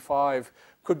LRP5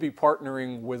 could be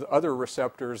partnering with other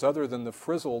receptors other than the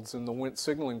frizzleds in the Wnt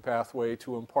signaling pathway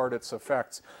to impart its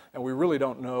effects. And we really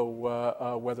don't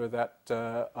know whether that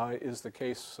is the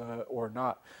case or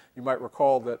not. You might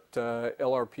recall that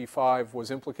LRP5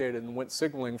 was implicated in Wnt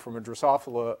signaling from a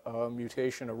Drosophila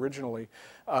mutation originally.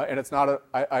 And it's not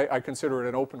I consider it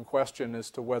an open question as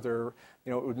to whether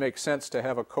it would make sense to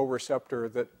have a co-receptor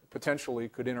that potentially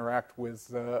could interact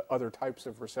with other types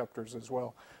of receptors as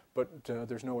well. But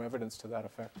there's no evidence to that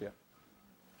effect yet.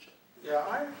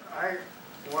 Yeah, I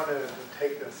wanted to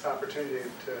take this opportunity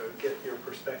to get your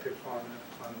perspective on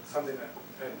something that,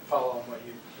 and follow on what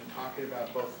you've been talking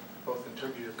about, both in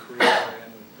terms of your career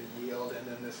and the yield, and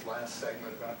then this last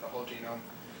segment about the whole genome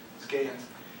scans.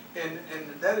 And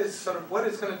that is sort of what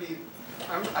is going to be,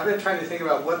 I've been trying to think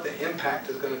about what the impact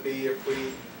is going to be if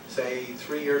we, say,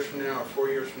 3 years from now or 4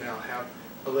 years from now, have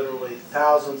literally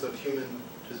thousands of human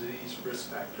disease risk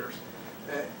factors.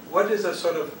 What is a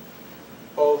sort of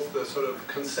both the sort of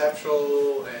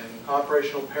conceptual and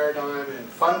operational paradigm and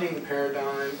funding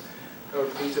paradigm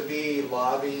vis-a-vis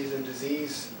lobbies and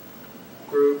disease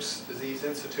groups, disease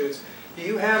institutes? Do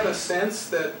you have a sense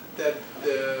that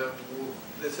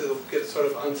this will get sort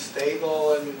of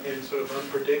unstable and sort of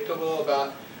unpredictable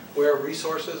about where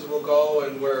resources will go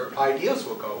and where ideas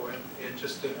will go? And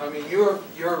just, I mean, you're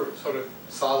sort of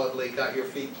solidly got your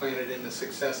feet planted in the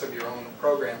success of your own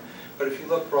program. But if you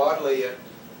look broadly at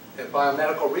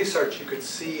biomedical research, you could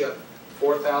see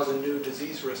 4,000 new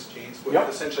disease risk genes with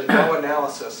essentially no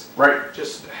analysis,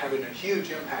 just having a huge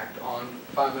impact on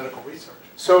biomedical research.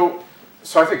 So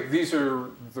I think these are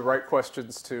the right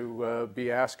questions to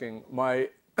be asking.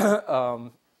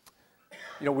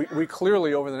 We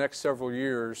clearly over the next several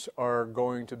years are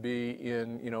going to be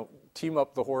in, team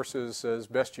up the horses as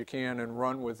best you can and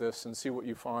run with this and see what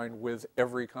you find with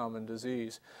every common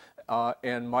disease.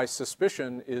 And my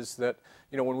suspicion is that,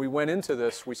 when we went into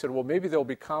this, we said, well, maybe there'll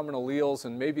be common alleles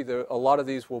and maybe a lot of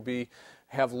these will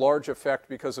have large effect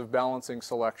because of balancing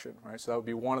selection, right? So that would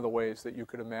be one of the ways that you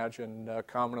could imagine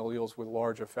common alleles with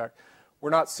large effect. We're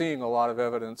not seeing a lot of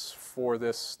evidence for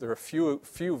this. There are a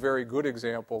few very good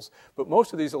examples, but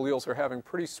most of these alleles are having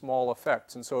pretty small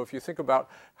effects. And so if you think about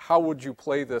how would you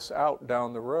play this out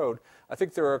down the road, I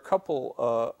think there are a couple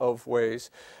of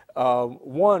ways.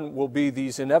 One will be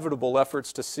these inevitable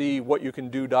efforts to see what you can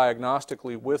do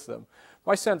diagnostically with them.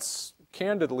 My sense,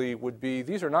 candidly, would be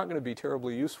these are not going to be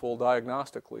terribly useful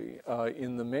diagnostically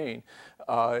in the main.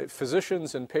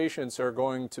 Physicians and patients are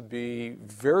going to be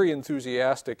very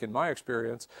enthusiastic, in my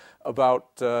experience,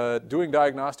 about doing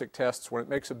diagnostic tests when it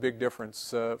makes a big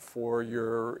difference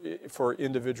for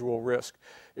individual risk.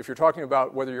 If you're talking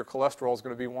about whether your cholesterol is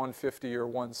going to be 150 or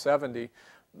 170,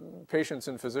 patients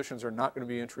and physicians are not going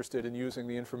to be interested in using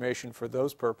the information for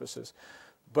those purposes.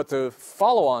 But the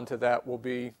follow-on to that will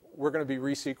be we're going to be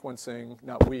resequencing,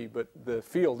 not we, but the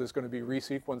field is going to be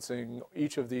resequencing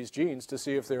each of these genes to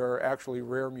see if there are actually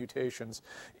rare mutations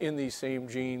in these same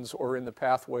genes or in the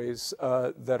pathways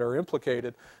that are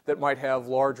implicated that might have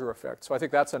larger effects. So I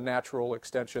think that's a natural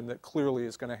extension that clearly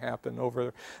is going to happen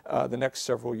over the next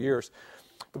several years.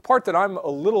 The part that I'm a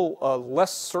little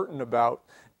less certain about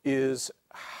is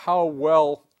how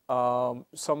well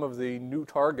some of the new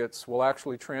targets will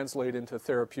actually translate into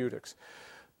therapeutics.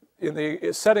 In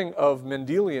the setting of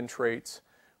Mendelian traits,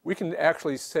 we can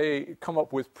actually come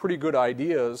up with pretty good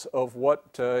ideas of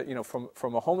what,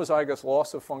 from a homozygous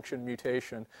loss of function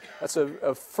mutation, that's a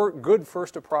good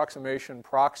first approximation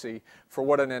proxy for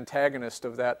what an antagonist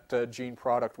of that gene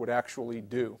product would actually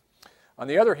do. On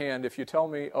the other hand, if you tell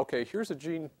me, okay, here's a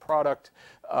gene product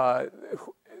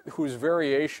whose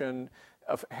variation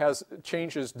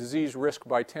changes disease risk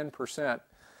by 10%,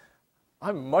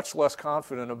 I'm much less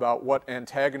confident about what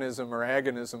antagonism or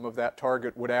agonism of that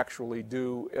target would actually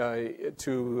do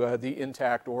to the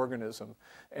intact organism.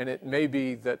 And it may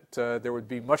be that there would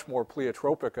be much more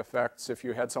pleiotropic effects if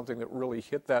you had something that really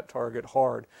hit that target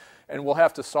hard. And we'll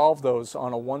have to solve those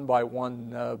on a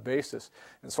one-by-one basis.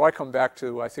 And so I come back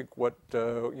to, I think, what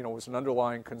was an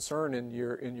underlying concern in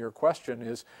your question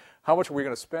is, how much are we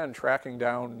going to spend tracking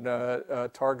down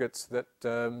targets that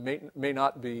may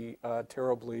not be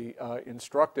terribly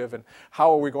instructive, and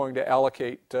how are we going to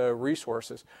allocate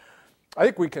resources? I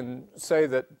think we can say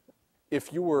that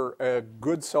if you were a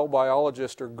good cell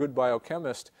biologist or good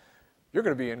biochemist, you're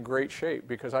going to be in great shape,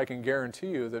 because I can guarantee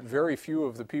you that very few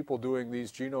of the people doing these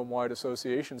genome-wide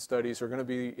association studies are going to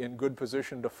be in good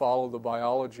position to follow the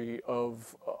biology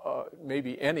of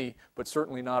maybe any, but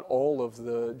certainly not all of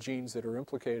the genes that are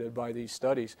implicated by these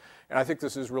studies. And I think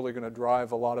this is really going to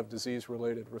drive a lot of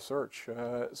disease-related research.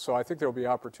 So I think there will be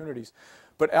opportunities.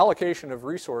 But allocation of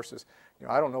resources,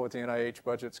 I don't know what the NIH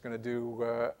budget's going to do.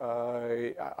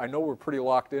 I know we're pretty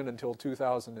locked in until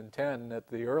 2010 at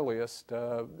the earliest,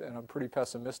 and I'm pretty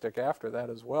pessimistic after that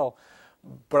as well.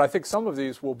 But I think some of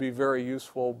these will be very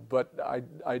useful. But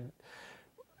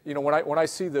when I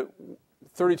see that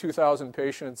 32,000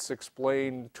 patients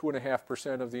explain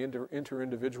 2.5% of the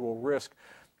inter-individual risk,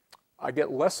 I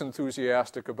get less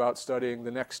enthusiastic about studying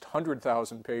the next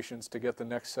 100,000 patients to get the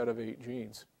next set of 8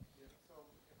 genes. So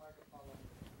if I could follow up.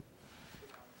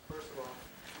 First of all,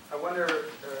 I wonder,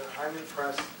 I'm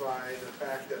impressed by the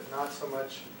fact that not so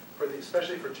much,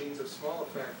 especially for genes of small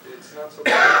effect, it's not so much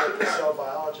that the cell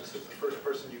biologist is the first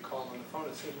person you call on the phone.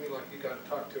 It seems to me like you've got to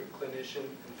talk to a clinician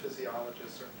and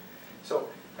physiologist. So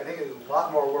I think there's a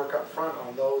lot more work up front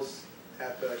on those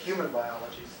at the human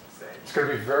biology stage. It's going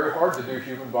to be very hard to do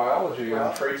human biology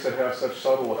on traits that have such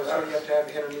subtle effects. So you have to have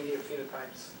intermediate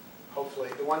phenotypes, hopefully,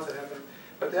 the ones that have them.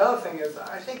 But the other thing is,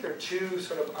 I think there are two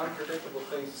sort of unpredictable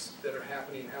things that are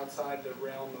happening outside the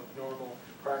realm of normal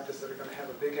practice that are going to have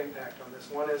a big impact on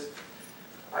this. One is,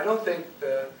 I don't think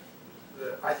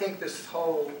I think this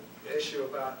whole issue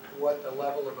about what the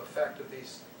level of effect of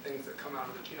these things that come out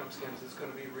of the genome scans is going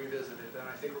to be revisited. And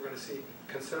I think we're going to see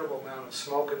a considerable amount of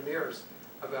smoke and mirrors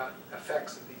about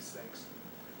effects of these things.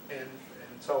 And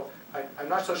so I'm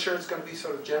not so sure it's going to be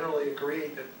sort of generally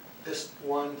agreed that this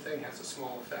one thing has a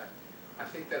small effect. I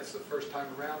think that's the first time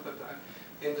around, but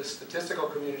in the statistical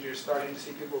community, you're starting to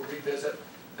see people revisit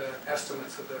the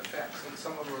estimates of the effects, and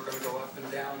some of them are going to go up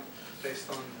and down based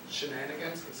on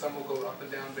shenanigans, and some will go up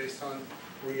and down based on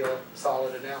real,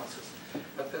 solid analysis.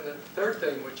 But then the third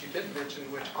thing, which you didn't mention,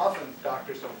 which often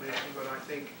doctors don't mention, but I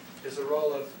think is the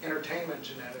role of entertainment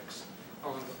genetics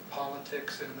on the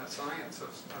politics and the science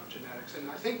of genetics. And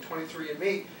I think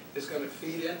 23andMe is going to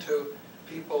feed into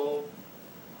people,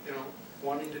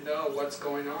 wanting to know what's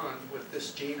going on with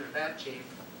this gene or that gene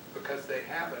because they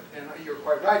have it. And you're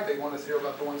quite right, they want to hear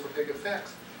about the ones with big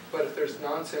effects. But if there's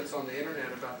nonsense on the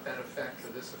internet about that effect or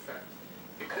this effect,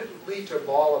 it could lead to a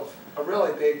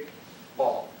really big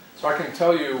ball. So I can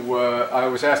tell you, I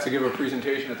was asked to give a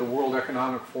presentation at the World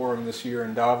Economic Forum this year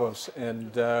in Davos,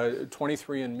 and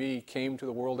 23andMe came to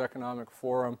the World Economic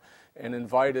Forum and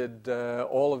invited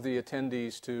all of the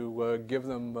attendees to give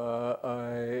them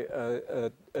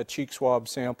a cheek swab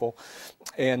sample.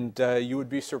 And you would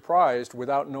be surprised,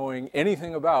 without knowing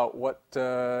anything about what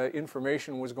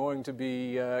information was going to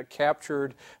be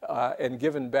captured and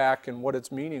given back and what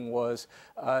its meaning was.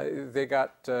 They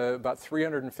got about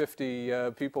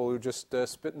 350 people who just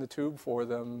spit in the tube for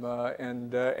them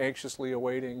and anxiously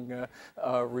awaiting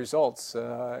results.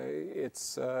 You're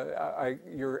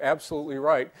absolutely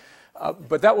right.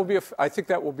 But that will be, I think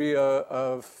that will be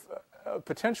a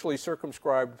potentially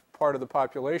circumscribed part of the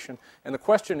population. And the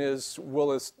question is, will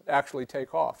this actually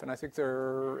take off? And I think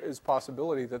there is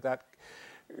possibility that that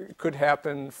could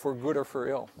happen for good or for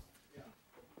ill. Yeah.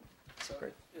 So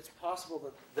it's possible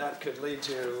that that could lead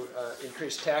to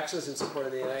increased taxes in support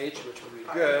of the NIH, which would be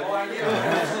good.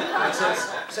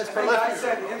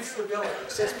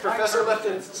 Since Professor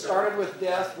Lifton started with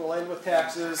death, we'll end with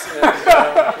taxes. And,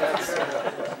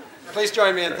 please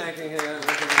join me in thanking him.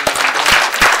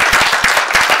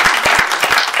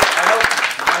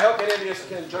 I hope any of you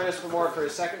can join us for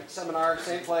his second seminar,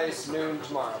 same place, noon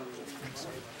tomorrow.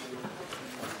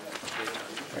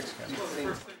 Thanks, guys.